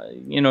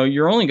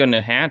 you're only going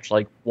to hatch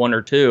like 1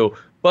 or 2.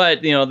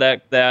 But having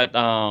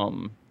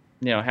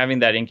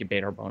that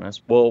incubator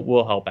bonus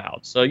will help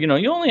out. So you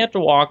only have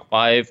to walk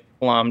 5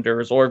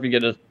 kilometers, or if you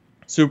get a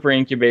super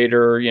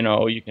incubator,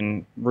 you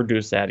can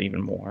reduce that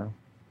even more.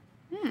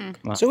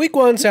 So week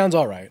 1 sounds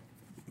all right.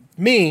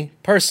 Me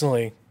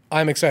personally,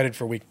 I'm excited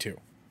for week 2.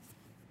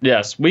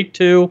 Yes, week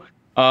 2.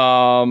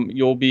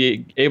 You'll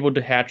be able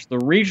to hatch the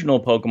regional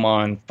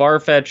Pokemon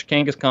Farfetch,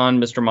 Kangaskhan,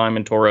 Mr. Mime,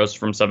 and Tauros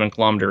from 7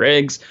 kilometer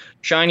eggs.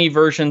 Shiny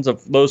versions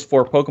of those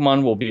 4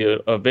 Pokemon will be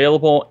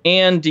available,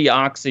 and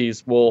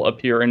Deoxys will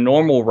appear in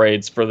normal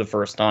raids for the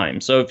first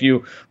time. So if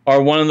you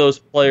are one of those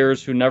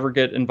players who never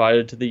get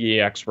invited to the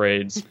EX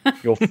raids,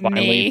 you'll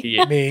finally be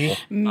able to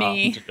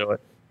do it.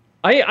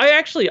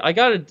 I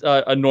got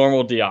a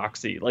normal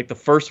Deoxys like the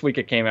first week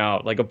it came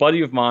out. Like a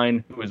buddy of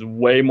mine who is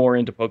way more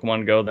into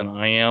Pokemon Go than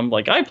I am.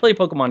 Like I play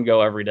Pokemon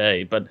Go every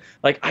day, but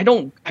like I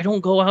don't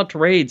go out to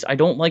raids. I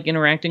don't like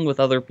interacting with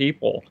other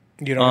people.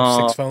 You don't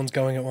have 6 phones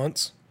going at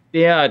once?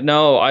 Yeah,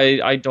 no,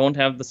 I don't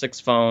have the 6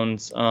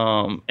 phones.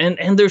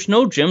 And there's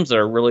no gyms that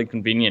are really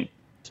convenient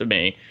to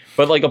me.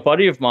 But like a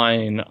buddy of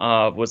mine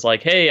was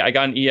like, "Hey, I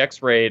got an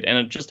EX raid," and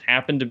it just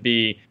happened to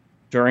be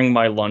during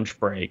my lunch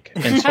break,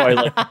 and so I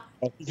like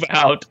drove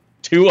out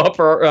to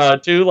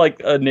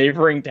a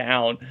neighboring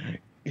town,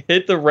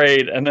 hit the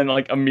raid, and then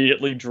like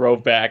immediately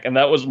drove back, and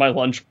that was my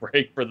lunch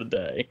break for the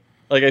day.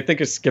 Like, I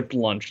think I skipped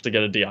lunch to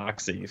get a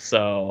deoxy.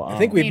 So I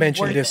think we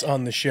mentioned this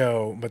on the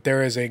show, but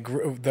there is a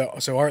group.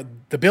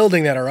 The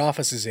building that our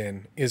office is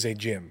in is a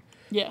gym.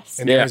 Yes,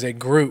 and there is a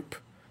group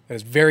that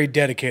is very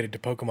dedicated to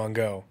Pokemon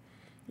Go.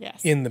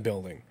 Yes, in the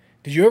building.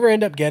 Did you ever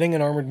end up getting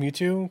an armored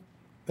Mewtwo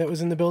that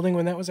was in the building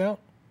when that was out?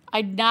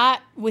 I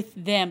not with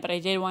them, but I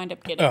did wind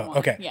up getting one. Oh,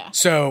 okay. Yeah.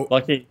 So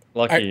lucky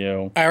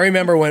you. I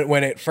remember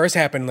when it first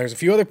happened. There's a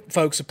few other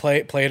folks who play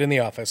it in the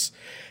office,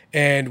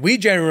 and we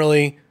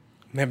generally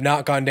have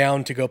not gone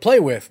down to go play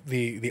with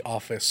the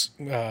office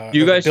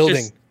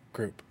building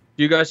group.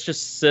 Do you guys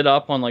just sit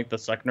up on like the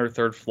second or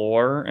third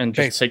floor and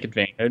just take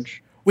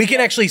advantage? We can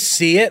actually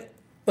see it,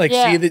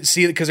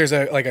 see it because there's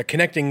a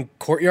connecting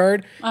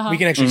courtyard. We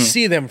can actually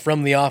see them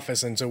from the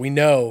office, and so we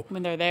know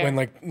when they're there,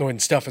 when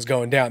stuff is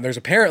going down. There's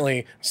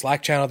apparently a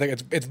Slack channel thing.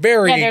 It's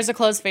very there's a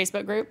closed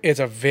Facebook group.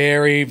 It's a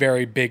very,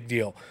 very big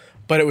deal.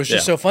 But it was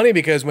just so funny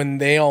because when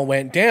they all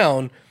went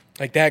down,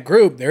 like that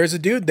group, there's a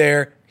dude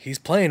there. He's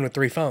playing with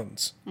 3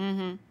 phones.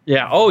 Mm-hmm.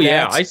 Yeah. Oh,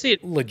 yeah. I see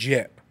it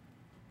legit.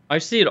 I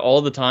see it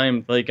all the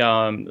time. Like,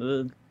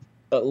 I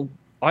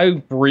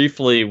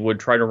briefly would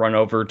try to run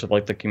over to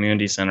like the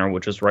community center,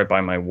 which is right by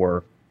my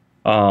work,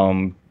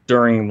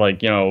 during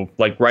like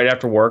right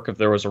after work if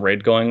there was a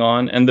raid going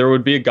on, and there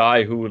would be a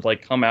guy who would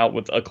like come out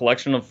with a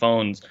collection of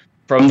phones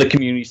from the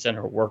community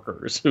center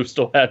workers who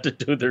still had to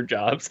do their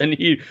jobs, and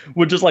he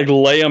would just like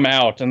lay them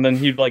out, and then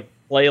he'd like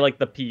play like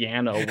the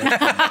piano with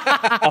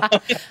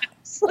them.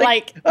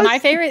 Like my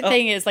favorite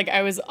thing is like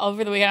I was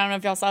over the weekend, I don't know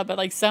if y'all saw it, but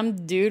like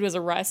some dude was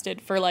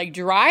arrested for like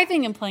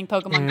driving and playing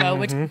Pokemon Go,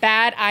 which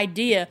bad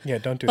idea. Yeah,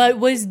 don't do that. But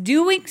was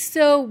doing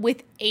so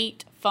with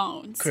 8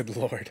 phones. Good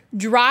Lord.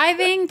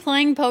 Driving,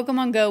 playing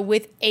Pokemon Go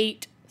with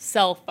 8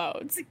 cell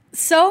phones.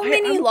 So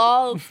many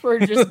laws were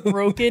just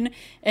broken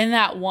in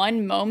that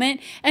one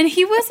moment. And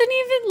he wasn't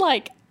even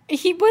like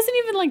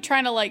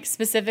trying to like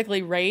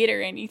specifically raid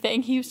or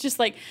anything. He was just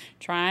like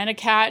trying to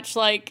catch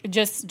like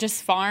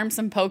just farm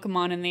some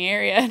Pokemon in the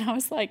area. And I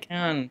was like,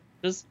 man,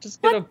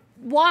 just get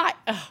why?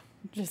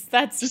 Just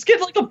get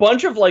like a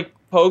bunch of like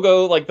the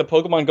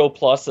Pokemon Go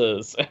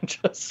pluses and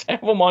just have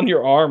them on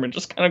your arm and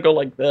just kind of go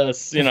like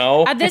this,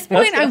 At this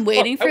point, I'm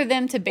waiting for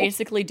them to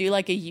basically do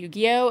like a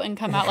Yu-Gi-Oh and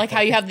come out like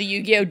how you have the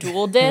Yu-Gi-Oh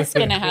dual disc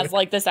and it has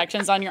like the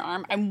sections on your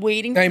arm. I'm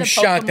waiting for the Pokemon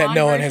shocked that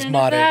no one has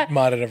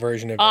modded a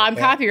version of it. I'm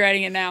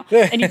copywriting it now.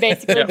 And you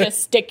basically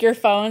just stick your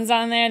phones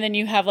on there and then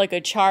you have like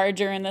a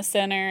charger in the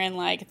center and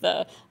like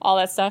all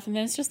that stuff. And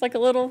then it's just like a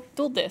little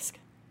dual disc.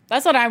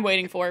 That's what I'm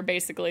waiting for,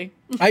 basically.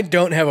 I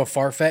don't have a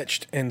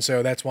Farfetch'd, and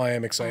so that's why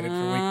I'm excited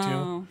for week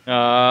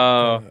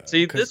 2.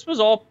 See, this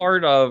was all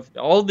part of...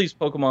 All of these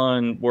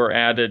Pokemon were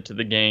added to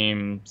the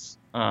games,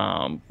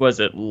 was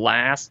it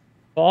last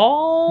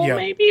fall,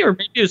 maybe? Or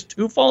maybe it was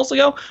 2 falls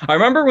ago? I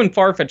remember when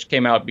Farfetch'd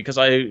came out, because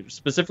I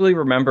specifically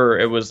remember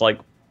it was, like,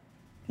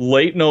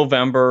 late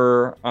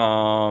November.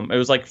 It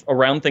was, like,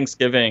 around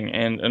Thanksgiving,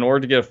 and in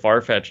order to get a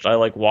Farfetch'd, I,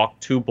 like,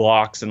 walked 2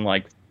 blocks in,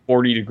 like,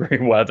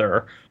 40-degree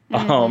weather.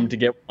 To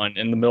get one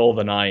in the middle of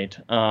the night.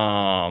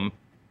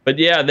 But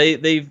yeah,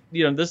 they've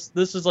this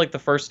is like the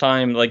first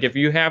time, like if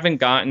you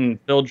haven't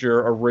filled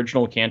your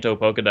original Kanto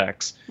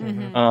Pokedex,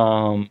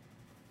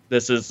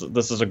 this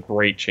is a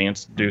great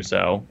chance to do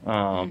so.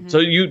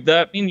 So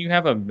that mean you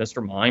have a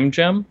Mr. Mime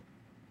gem?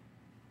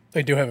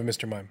 I do have a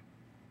Mr. Mime.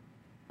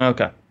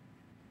 Okay.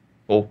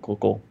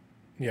 Cool.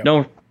 Yeah.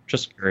 No,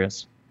 just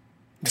curious.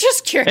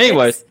 Just curious.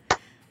 Anyways.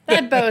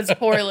 That bodes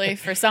poorly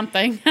for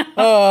something.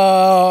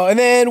 And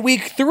then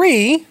week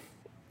 3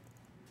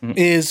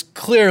 is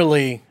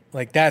clearly,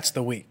 like, that's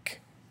the week.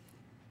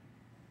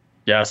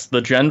 Yes, the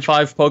Gen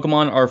 5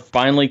 Pokemon are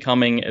finally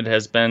coming. It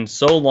has been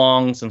so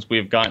long since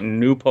we've gotten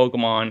new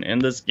Pokemon in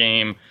this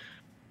game.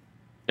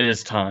 It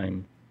is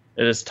time.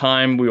 It is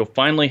time. We will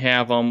finally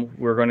have them.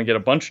 We're going to get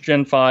a bunch of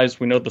Gen 5s.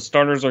 We know the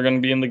starters are going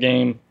to be in the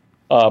game.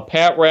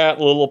 Patrat,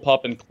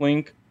 Lillipup, and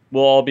Clink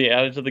will all be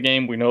added to the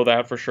game. We know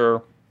that for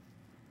sure.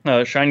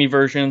 Shiny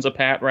versions of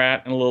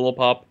Patrat and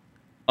Lillipup,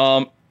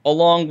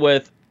 along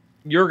with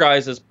your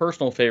guys'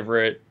 personal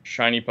favorite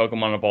shiny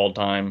Pokemon of all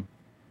time,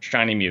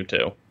 Shiny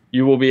Mewtwo.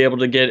 You will be able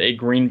to get a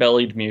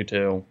green-bellied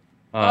Mewtwo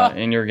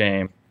in your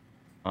game.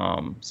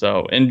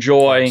 So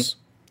enjoy. Yes.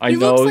 He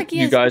looks like he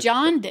has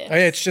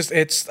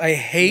jaundice. I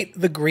hate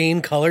the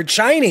green-colored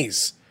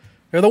shinies.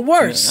 They're the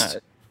worst.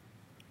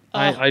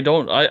 I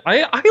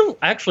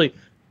actually...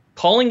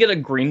 Calling it a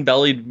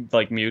green-bellied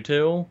like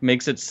Mewtwo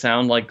makes it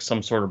sound like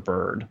some sort of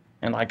bird,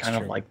 and I kind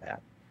of like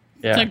that.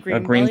 Yeah, a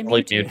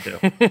green-bellied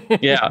Mewtwo.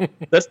 Yeah,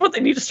 that's what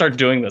they need to start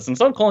doing this.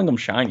 Instead of calling them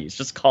shinies,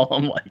 just call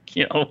them like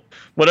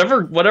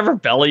whatever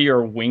belly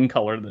or wing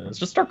color it is.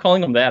 Just start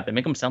calling them that. They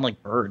make them sound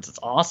like birds. It's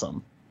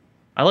awesome.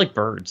 I like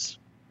birds.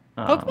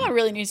 Pokemon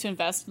really needs to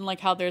invest in like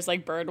how there's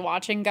like bird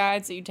watching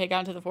guides that you take out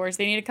into the forest.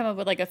 They need to come up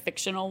with like a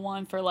fictional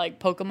one for like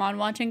Pokemon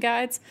watching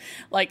guides,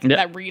 like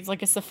that reads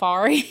like a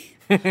safari.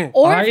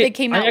 Or if they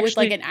came out with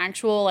like an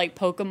actual like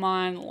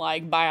Pokemon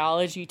like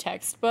biology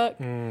textbook,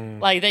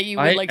 like that you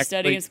would like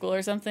study in school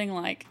or something.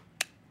 Like,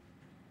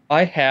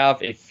 I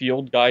have a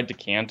field guide to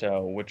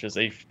Kanto, which is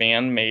a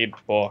fan-made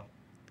book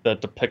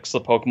that depicts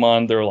the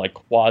Pokemon. They're like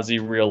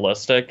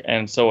quasi-realistic,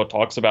 and so it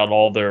talks about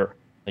all their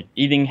like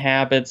eating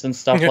habits and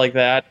stuff like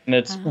that, and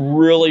it's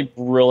really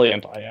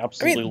brilliant. I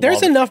absolutely love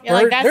there's it. enough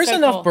bird like, there's so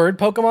enough cool. bird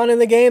Pokemon in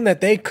the game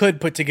that they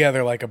could put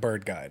together like a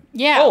bird guide.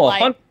 yeah, Oh,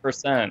 like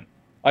 100%.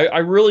 I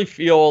really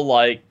feel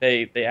like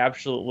they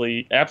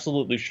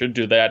absolutely should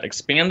do that.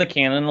 Expand the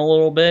canon a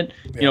little bit.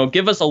 You know,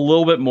 give us a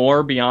little bit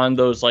more beyond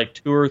those like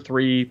 2 or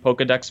 3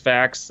 Pokedex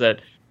facts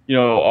that, you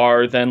know,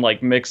 are then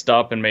like mixed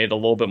up and made a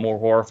little bit more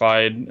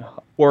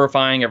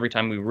horrifying every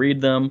time we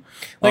read them.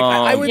 Like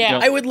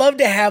I would love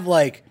to have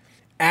like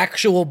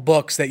actual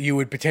books that you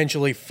would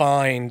potentially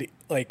find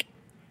like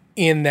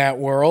in that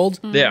world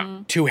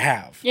to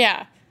have.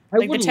 yeah.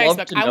 Like the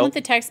textbook. I want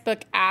the textbook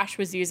Ash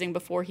was using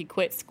before he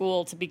quit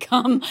school to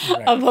become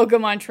a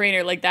Pokemon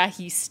trainer, like that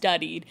he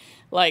studied.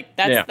 Like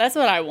that's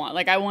what I want.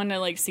 Like I want to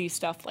like see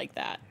stuff like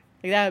that.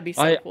 Like that would be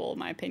so cool, in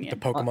my opinion. The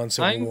Pokemon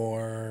Civil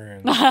War.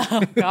 And...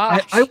 oh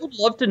gosh. I would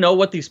love to know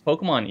what these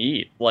Pokemon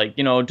eat. Like,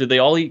 you know, do they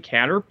all eat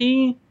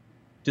Caterpie?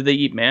 Do they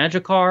eat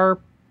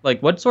Magikarp?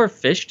 Like, what sort of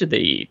fish do they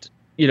eat?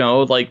 You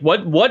know, like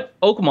what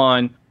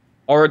Pokemon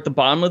are at the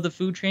bottom of the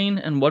food chain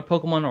and what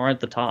Pokemon are at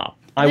the top?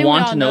 I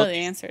want to know. The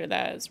answer to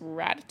that is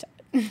Rattata.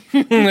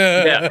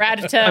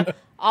 Rattata,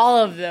 all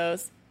of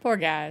those poor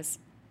guys.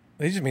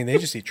 They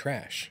just eat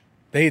trash.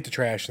 They eat the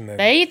trash and then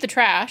they eat the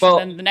trash, and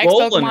then the next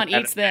Pokemon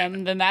eats them,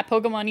 and then that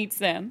Pokemon eats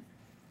them.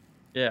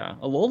 Yeah,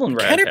 Alolan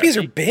Rat. Caterpies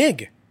are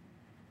big.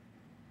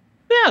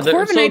 Yeah,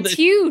 Corviknight's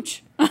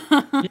huge.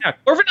 Yeah,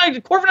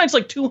 Corviknight's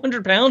like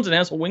 200 pounds and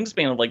has a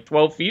wingspan of like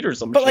 12 feet or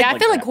something. But I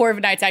feel like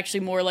Corviknight's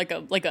actually more like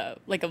a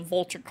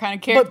vulture kind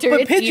of character.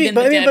 But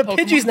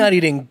Pidgey's not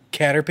eating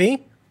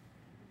Caterpie.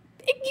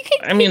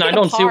 I mean, I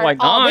don't see why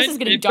not. This is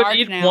getting dark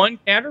eat now. one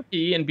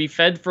Caterpie and be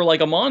fed for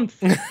like a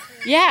month.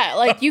 Yeah,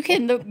 like you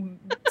can. The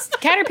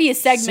Caterpie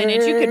is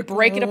segmented. You could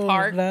break it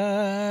apart.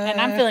 And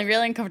I'm feeling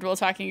really uncomfortable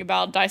talking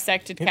about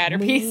dissected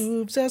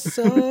Caterpies.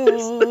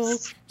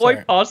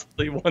 Quite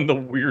possibly one of the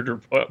weirder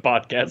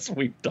podcasts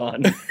we've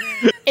done.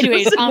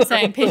 Anyways, I'm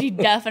saying Pidgey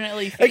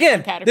definitely feeds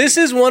Again, Caterpie. this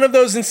is one of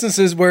those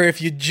instances where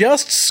if you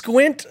just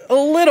squint a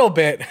little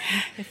bit,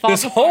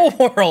 this whole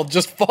world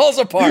just falls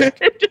apart.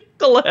 It just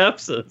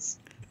collapses.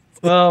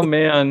 Oh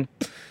man,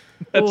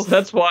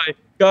 that's why.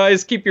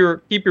 Guys, keep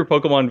your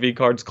Pokemon V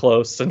cards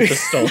close and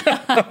just don't.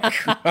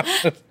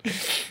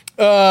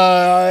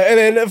 And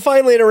then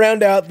finally, to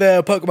round out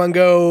the Pokemon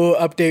Go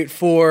update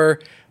for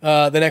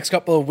the next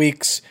couple of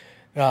weeks,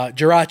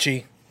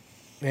 Jirachi,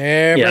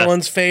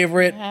 everyone's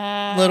favorite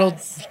little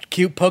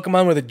cute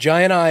Pokemon with a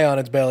giant eye on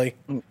its belly.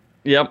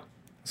 Yep.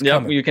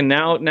 You can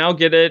now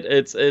get it.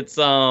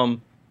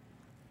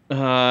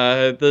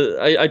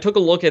 I took a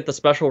look at the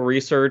special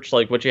research,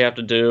 like what you have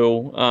to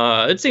do.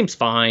 It seems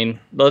fine.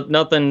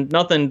 Nothing.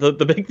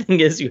 The big thing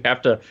is you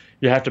have to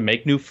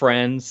make new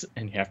friends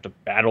and you have to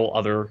battle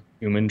other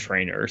human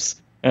trainers.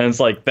 And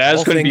it's like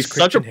that's going to be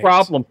such a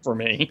problem for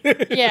me.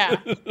 Yeah.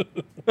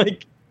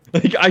 like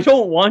I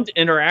don't want to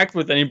interact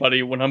with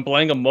anybody when I'm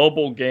playing a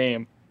mobile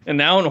game. And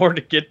now in order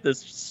to get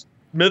this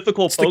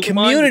mythical Pokemon, the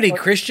community,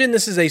 Christian.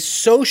 This is a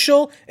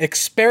social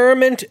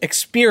experiment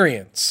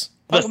experience.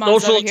 The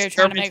Pokemon's social over here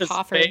trying to make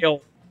experiment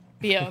Hoffer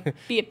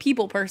be a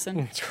people person.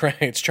 That's right.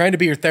 It's trying to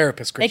be your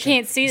therapist, Christian. They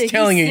can't see that it's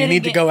telling you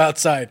need to go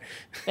outside.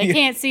 They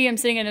can't see him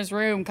sitting in his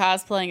room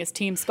cosplaying as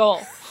Team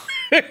Skull.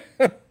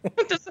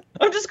 I'm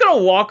just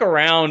gonna walk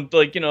around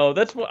like, you know,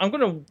 that's what I'm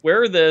gonna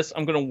wear this.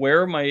 I'm gonna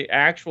wear my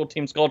actual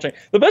Team Skull chain.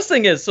 The best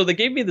thing is, so they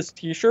gave me this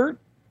T-shirt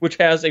which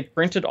has a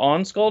printed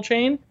on skull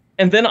chain,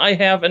 and then I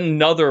have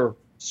another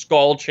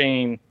skull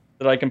chain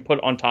that I can put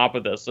on top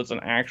of this. It's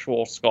an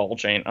actual skull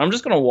chain. I'm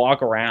just gonna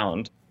walk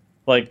around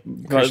like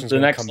Christian's the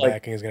gonna next come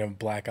back and he's gonna have a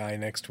black eye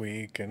next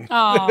week. And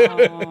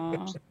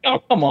oh,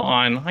 come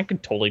on! I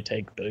could totally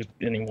take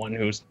anyone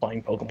who's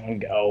playing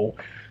Pokemon Go.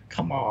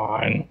 Come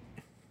on.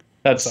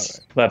 That's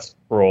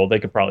cruel. They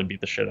could probably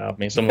beat the shit out of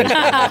me.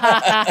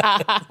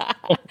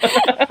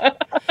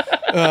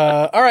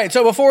 All right.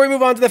 So before we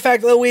move on to the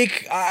fact of the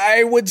week,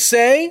 I would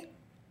say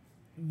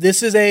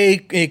this is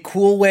a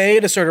cool way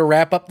to sort of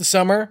wrap up the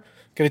summer.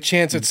 Get a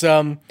chance at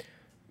some,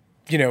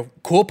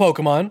 cool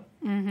Pokemon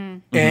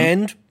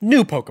and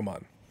new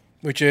Pokemon,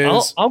 which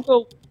is I'll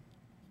go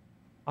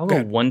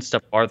one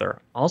step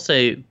farther. I'll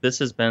say this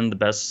has been the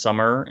best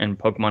summer in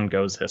Pokemon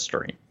Go's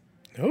history.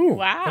 Oh,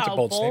 wow! That's a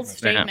bold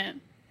statement. Yeah.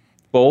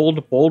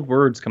 Bold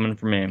words coming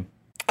from me.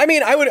 I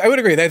mean, I would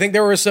agree. I think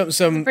there were some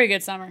pretty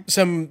good summer.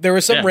 There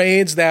were some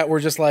raids that were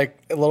just like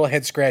a little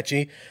head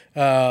scratchy.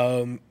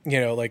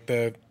 Like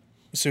the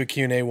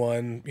Suicune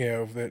one,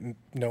 that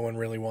no one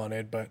really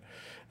wanted, but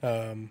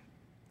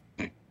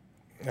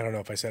I don't know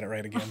if I said it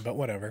right again, but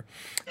whatever.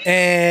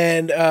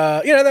 And,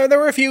 there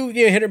were a few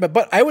hit or miss,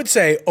 but I would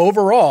say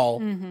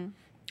overall,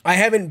 I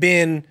haven't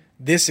been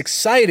this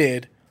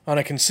excited on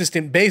a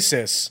consistent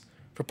basis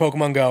for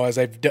Pokemon Go as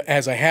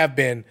I have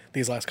been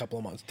these last couple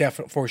of months.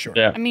 Definitely, for sure.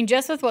 Yeah. I mean,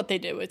 just with what they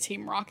did with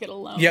Team Rocket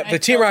alone. Yeah, the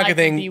Team Rocket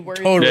thing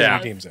totally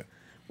redeems it.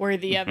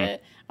 Worthy of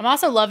it. I'm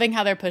also loving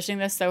how they're pushing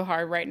this so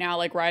hard right now,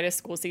 like right as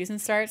school season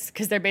starts,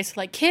 because they're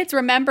basically like, kids,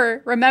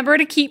 remember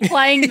to keep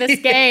playing this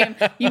game.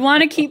 You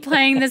want to keep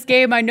playing this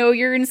game. I know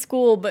you're in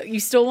school, but you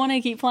still want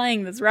to keep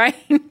playing this, right?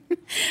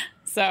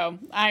 So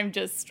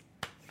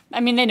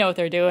they know what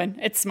they're doing.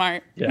 It's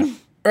smart. Yeah. All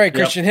right,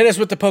 Christian, hit us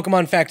with the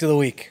Pokemon fact of the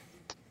week.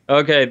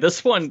 Okay,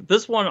 this one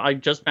I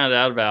just found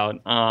out about.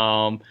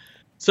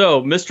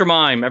 So Mr.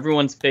 Mime,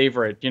 everyone's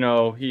favorite.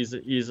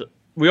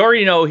 We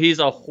already know he's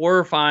a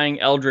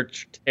horrifying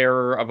eldritch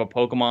terror of a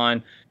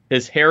Pokemon.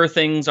 His hair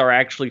things are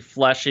actually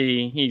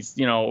fleshy. He's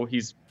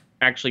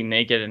actually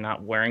naked and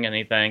not wearing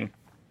anything.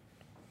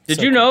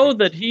 Did you know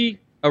that he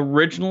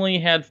originally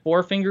had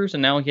 4 fingers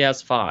and now he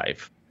has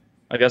 5?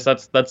 I guess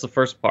that's the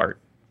first part.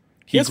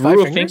 He has 5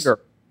 fingers? Finger.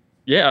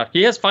 Yeah,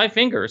 he has 5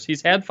 fingers.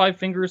 He's had 5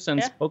 fingers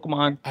since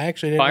Pokemon I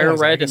actually didn't Fire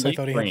Red and I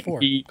thought he had 4.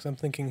 Because I'm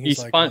thinking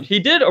he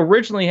did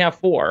originally have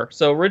 4.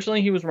 So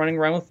originally he was running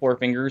around with 4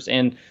 fingers,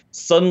 and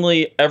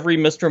suddenly every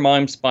Mr.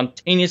 Mime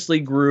spontaneously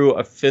grew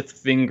a 5th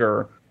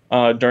finger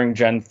during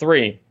Gen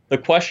 3. The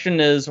question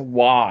is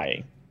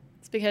why?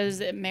 It's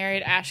because it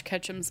married Ash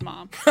Ketchum's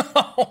mom.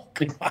 Oh,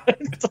 God.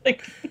 It's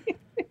like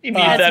you need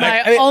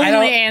that's my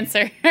only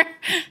answer.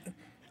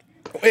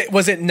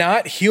 Was it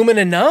not human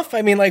enough?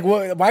 I mean, like,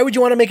 why would you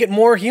want to make it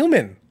more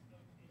human?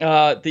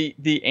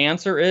 The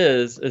answer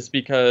is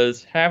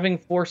because having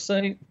 4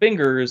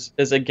 fingers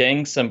is a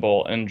gang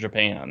symbol in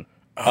Japan.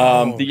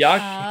 So the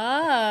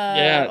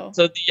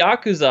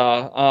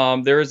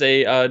Yakuza, there is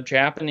a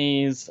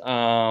Japanese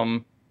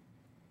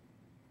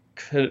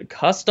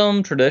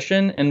custom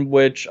tradition in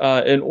which,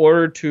 in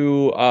order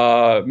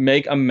to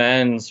make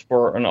amends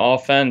for an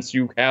offense,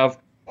 you have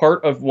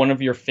part of one of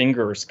your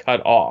fingers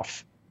cut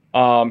off.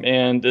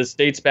 And this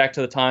dates back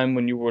to the time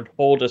when you would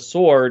hold a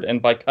sword,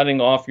 and by cutting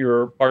off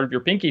your part of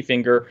your pinky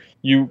finger,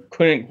 you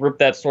couldn't grip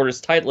that sword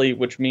as tightly,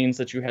 which means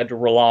that you had to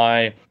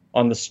rely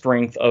on the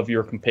strength of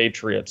your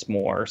compatriots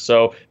more.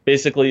 So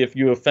basically, if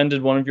you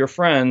offended one of your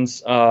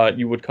friends,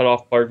 you would cut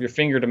off part of your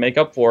finger to make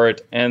up for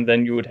it, and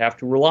then you would have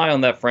to rely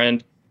on that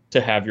friend to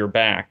have your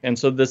back. And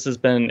so this has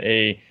been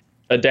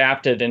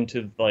adapted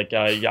into like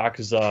a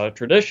Yakuza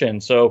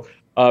tradition. So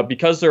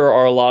because there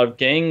are a lot of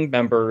gang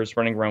members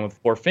running around with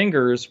 4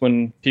 fingers,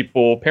 when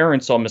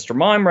parents saw Mr.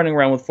 Mime running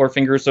around with 4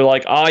 fingers, they're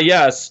like,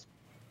 yes,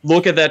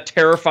 look at that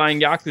terrifying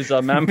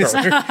Yakuza member.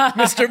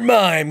 Mr.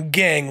 Mime,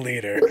 gang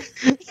leader.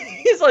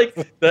 He's like,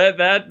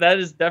 that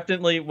is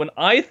definitely, when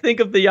I think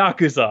of the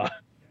Yakuza,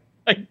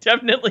 I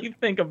definitely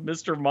think of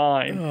Mr.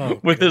 Mime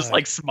with his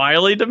like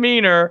smiley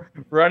demeanor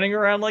running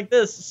around like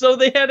this. So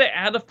they had to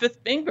add a 5th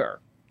finger.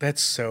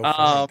 That's so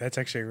funny. That's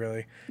actually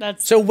really.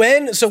 So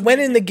when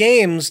in the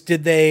games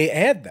did they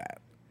add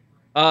that?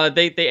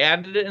 They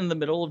added it in the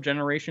middle of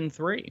Generation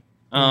 3.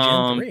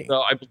 Gen 3.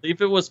 So I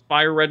believe it was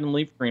Fire Red and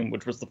Leaf Green,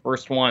 which was the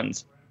first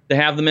ones to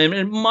have them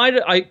in.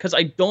 Because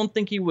I don't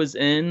think he was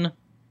in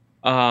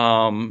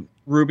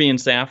Ruby and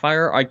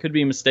Sapphire. I could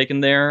be mistaken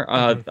there.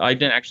 I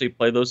didn't actually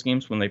play those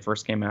games when they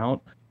first came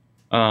out.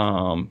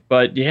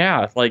 But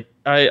yeah, like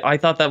I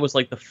thought that was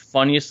like the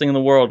funniest thing in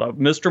the world.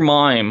 Mr.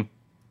 Mime,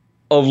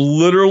 of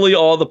literally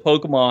all the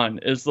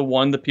Pokemon, is the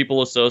one that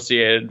people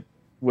associated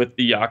with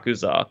the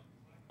Yakuza.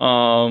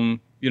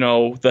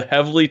 The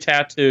heavily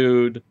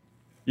tattooed,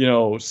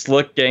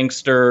 slick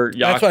gangster Yakuza.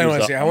 That's what I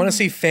want to see. I want to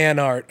see fan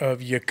art of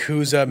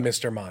Yakuza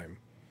Mr. Mime.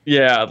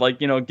 Yeah, like,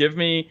 give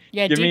me...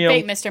 Yeah,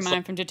 deepfake Mr.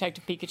 Mime from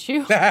Detective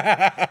Pikachu.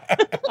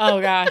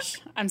 Oh,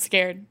 gosh. I'm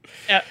scared.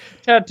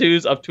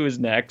 Tattoos up to his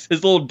neck.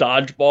 His little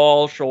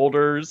dodgeball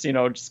shoulders,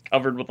 just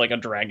covered with, like, a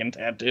dragon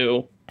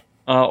tattoo.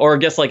 Or I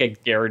guess, like, a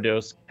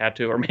Gyarados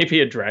tattoo, or maybe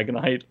a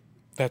Dragonite.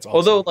 That's awesome.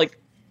 Although, like,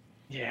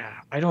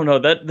 yeah, I don't know.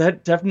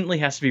 That definitely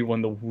has to be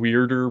one of the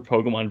weirder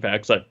Pokemon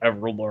facts I've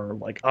ever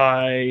learned. Like,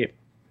 I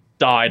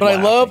died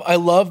But laughing. I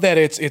love that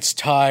it's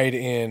tied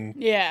in,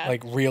 Yeah.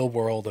 like,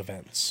 real-world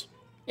events.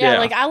 Yeah,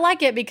 like, I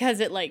like it because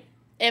it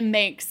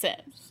makes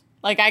sense.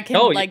 Like, I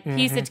can,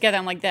 piece it together.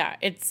 I'm like, that.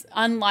 It's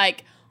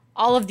unlike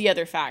all of the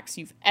other facts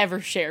you've ever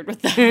shared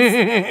with us.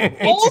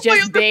 It's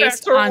just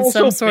based on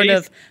some sort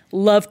of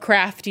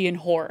Lovecraftian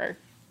horror.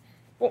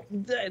 Well,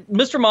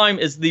 Mr. Mime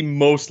is the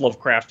most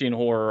Lovecraftian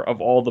horror of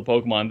all the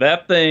Pokemon.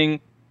 That thing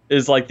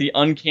is like the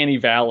Uncanny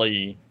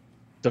Valley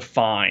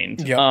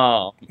defined. Yep.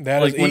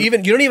 You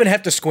don't even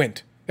have to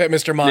squint at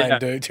Mr.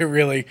 Mime to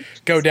really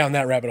go down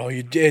that rabbit hole.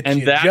 You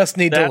just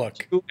need to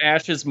look. Who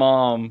Ash's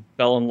mom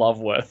fell in love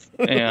with,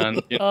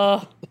 and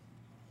now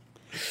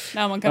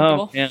I'm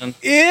uncomfortable.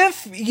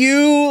 If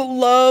you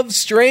love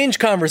strange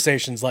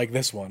conversations like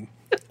this one,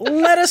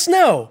 let us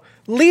know.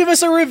 leave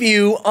us a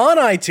review on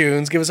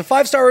iTunes. Give us a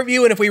 5-star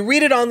review, and if we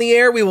read it on the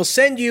air, we will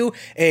send you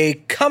a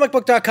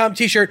comicbook.com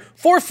t-shirt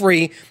for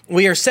free.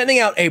 We are sending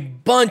out a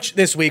bunch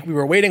this week. We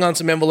were waiting on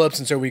some envelopes,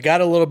 and so we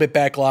got a little bit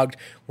backlogged.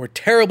 We're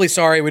terribly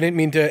sorry. We didn't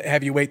mean to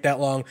have you wait that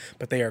long,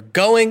 but they are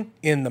going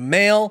in the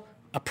mail,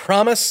 I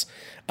promise.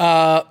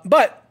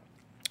 But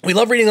we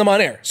love reading them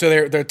on air, so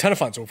they're a ton of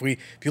fun. So if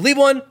you leave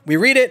one, we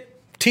read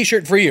it,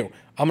 t-shirt for you.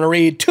 I'm going to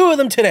read 2 of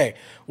them today.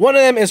 One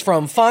of them is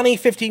from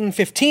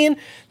Fani1515.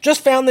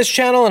 Just found this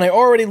channel and I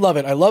already love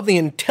it. I love the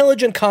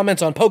intelligent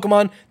comments on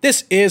Pokemon.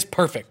 This is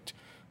perfect.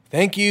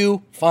 Thank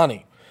you,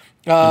 Fani.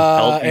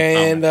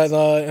 And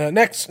the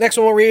next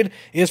one we'll read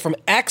is from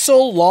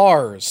Axel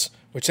Lars,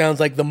 which sounds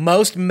like the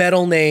most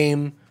metal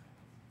name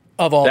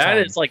of all time.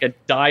 That is like a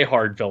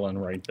diehard villain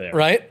right there.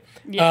 Right?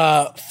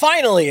 Yes.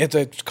 Finally,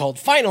 it's called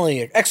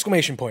Finally!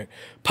 Exclamation point.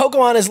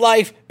 Pokemon is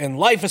life, and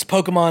life is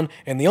Pokemon,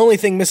 and the only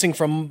thing missing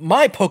from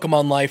my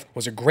Pokemon life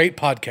was a great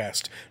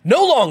podcast.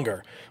 No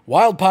longer!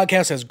 Wild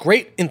Podcast has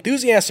great,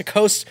 enthusiastic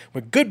hosts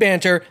with good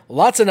banter,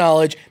 lots of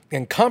knowledge,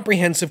 and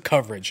comprehensive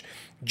coverage.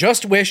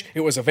 Just wish it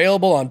was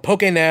available on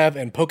PokeNav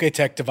and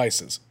Poketech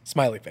devices.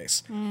 Smiley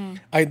face.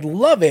 I'd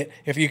love it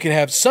if you could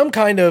have some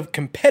kind of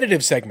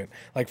competitive segment,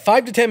 like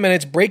 5 to 10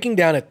 minutes breaking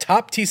down a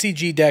top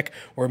TCG deck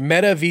or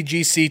meta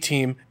VGC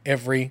team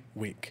every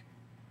week.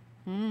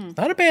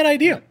 Not a bad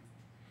idea.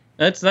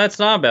 That's not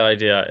a bad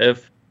idea.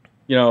 If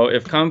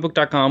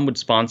comicbook.com would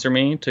sponsor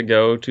me to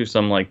go to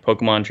some like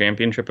Pokemon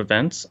Championship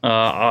events,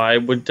 I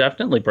would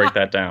definitely break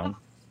that down.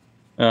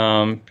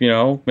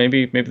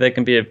 Maybe they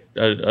can be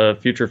a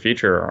future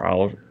feature.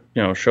 I'll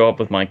show up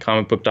with my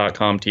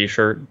comicbook.com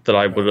t-shirt that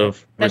I would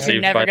have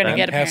received never by gonna then.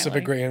 get Passive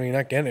agree. I mean, you're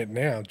not getting it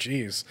now.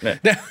 Jeez. Now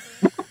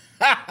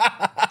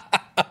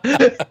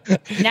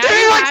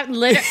you have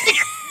literally,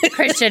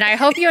 Christian, I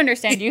hope you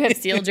understand you have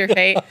sealed your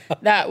fate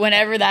that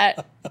whenever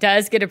that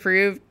does get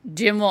approved,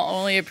 Jim will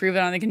only approve it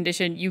on the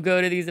condition you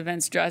go to these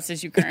events dressed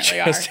as you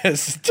currently Just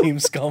as a Team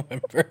Skull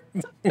member.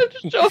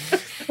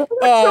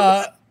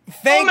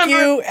 Thank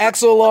you,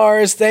 Axel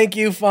Lars. Thank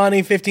you,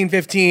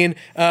 Fani1515.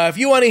 If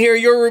you want to hear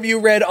your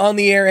review read on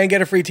the air and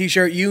get a free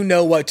t-shirt, you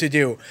know what to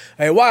do.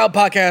 A Wild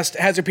Podcast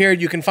has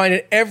appeared. You can find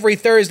it every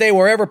Thursday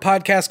wherever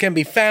podcasts can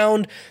be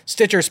found.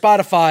 Stitcher,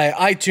 Spotify,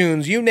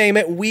 iTunes, you name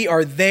it. We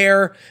are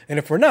there. And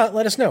if we're not,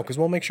 let us know because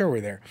we'll make sure we're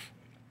there.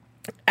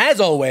 As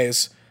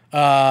always,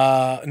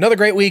 another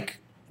great week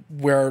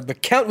where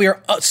we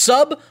are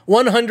sub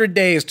 100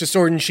 days to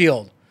Sword and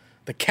Shield.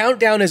 The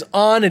countdown is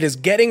on. It is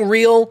getting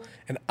real.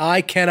 And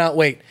I cannot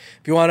wait.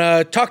 If you want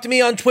to talk to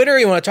me on Twitter,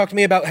 you want to talk to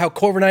me about how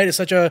Corviknight is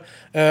such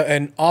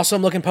an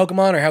awesome-looking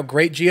Pokemon or how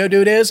great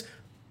Geodude is,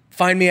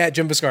 find me at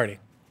Jim Viscardi.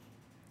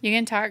 You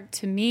can talk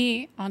to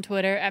me on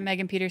Twitter at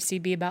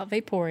MeganPetersCB about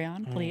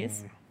Vaporeon,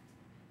 please.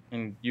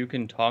 And you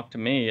can talk to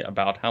me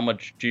about how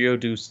much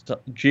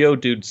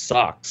Geodude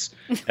sucks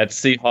at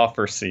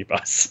Seahawfer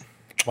Seabus.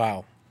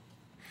 Wow.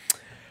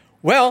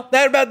 Well,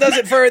 that about does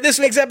it for this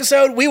week's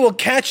episode. We will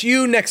catch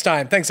you next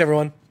time. Thanks,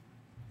 everyone.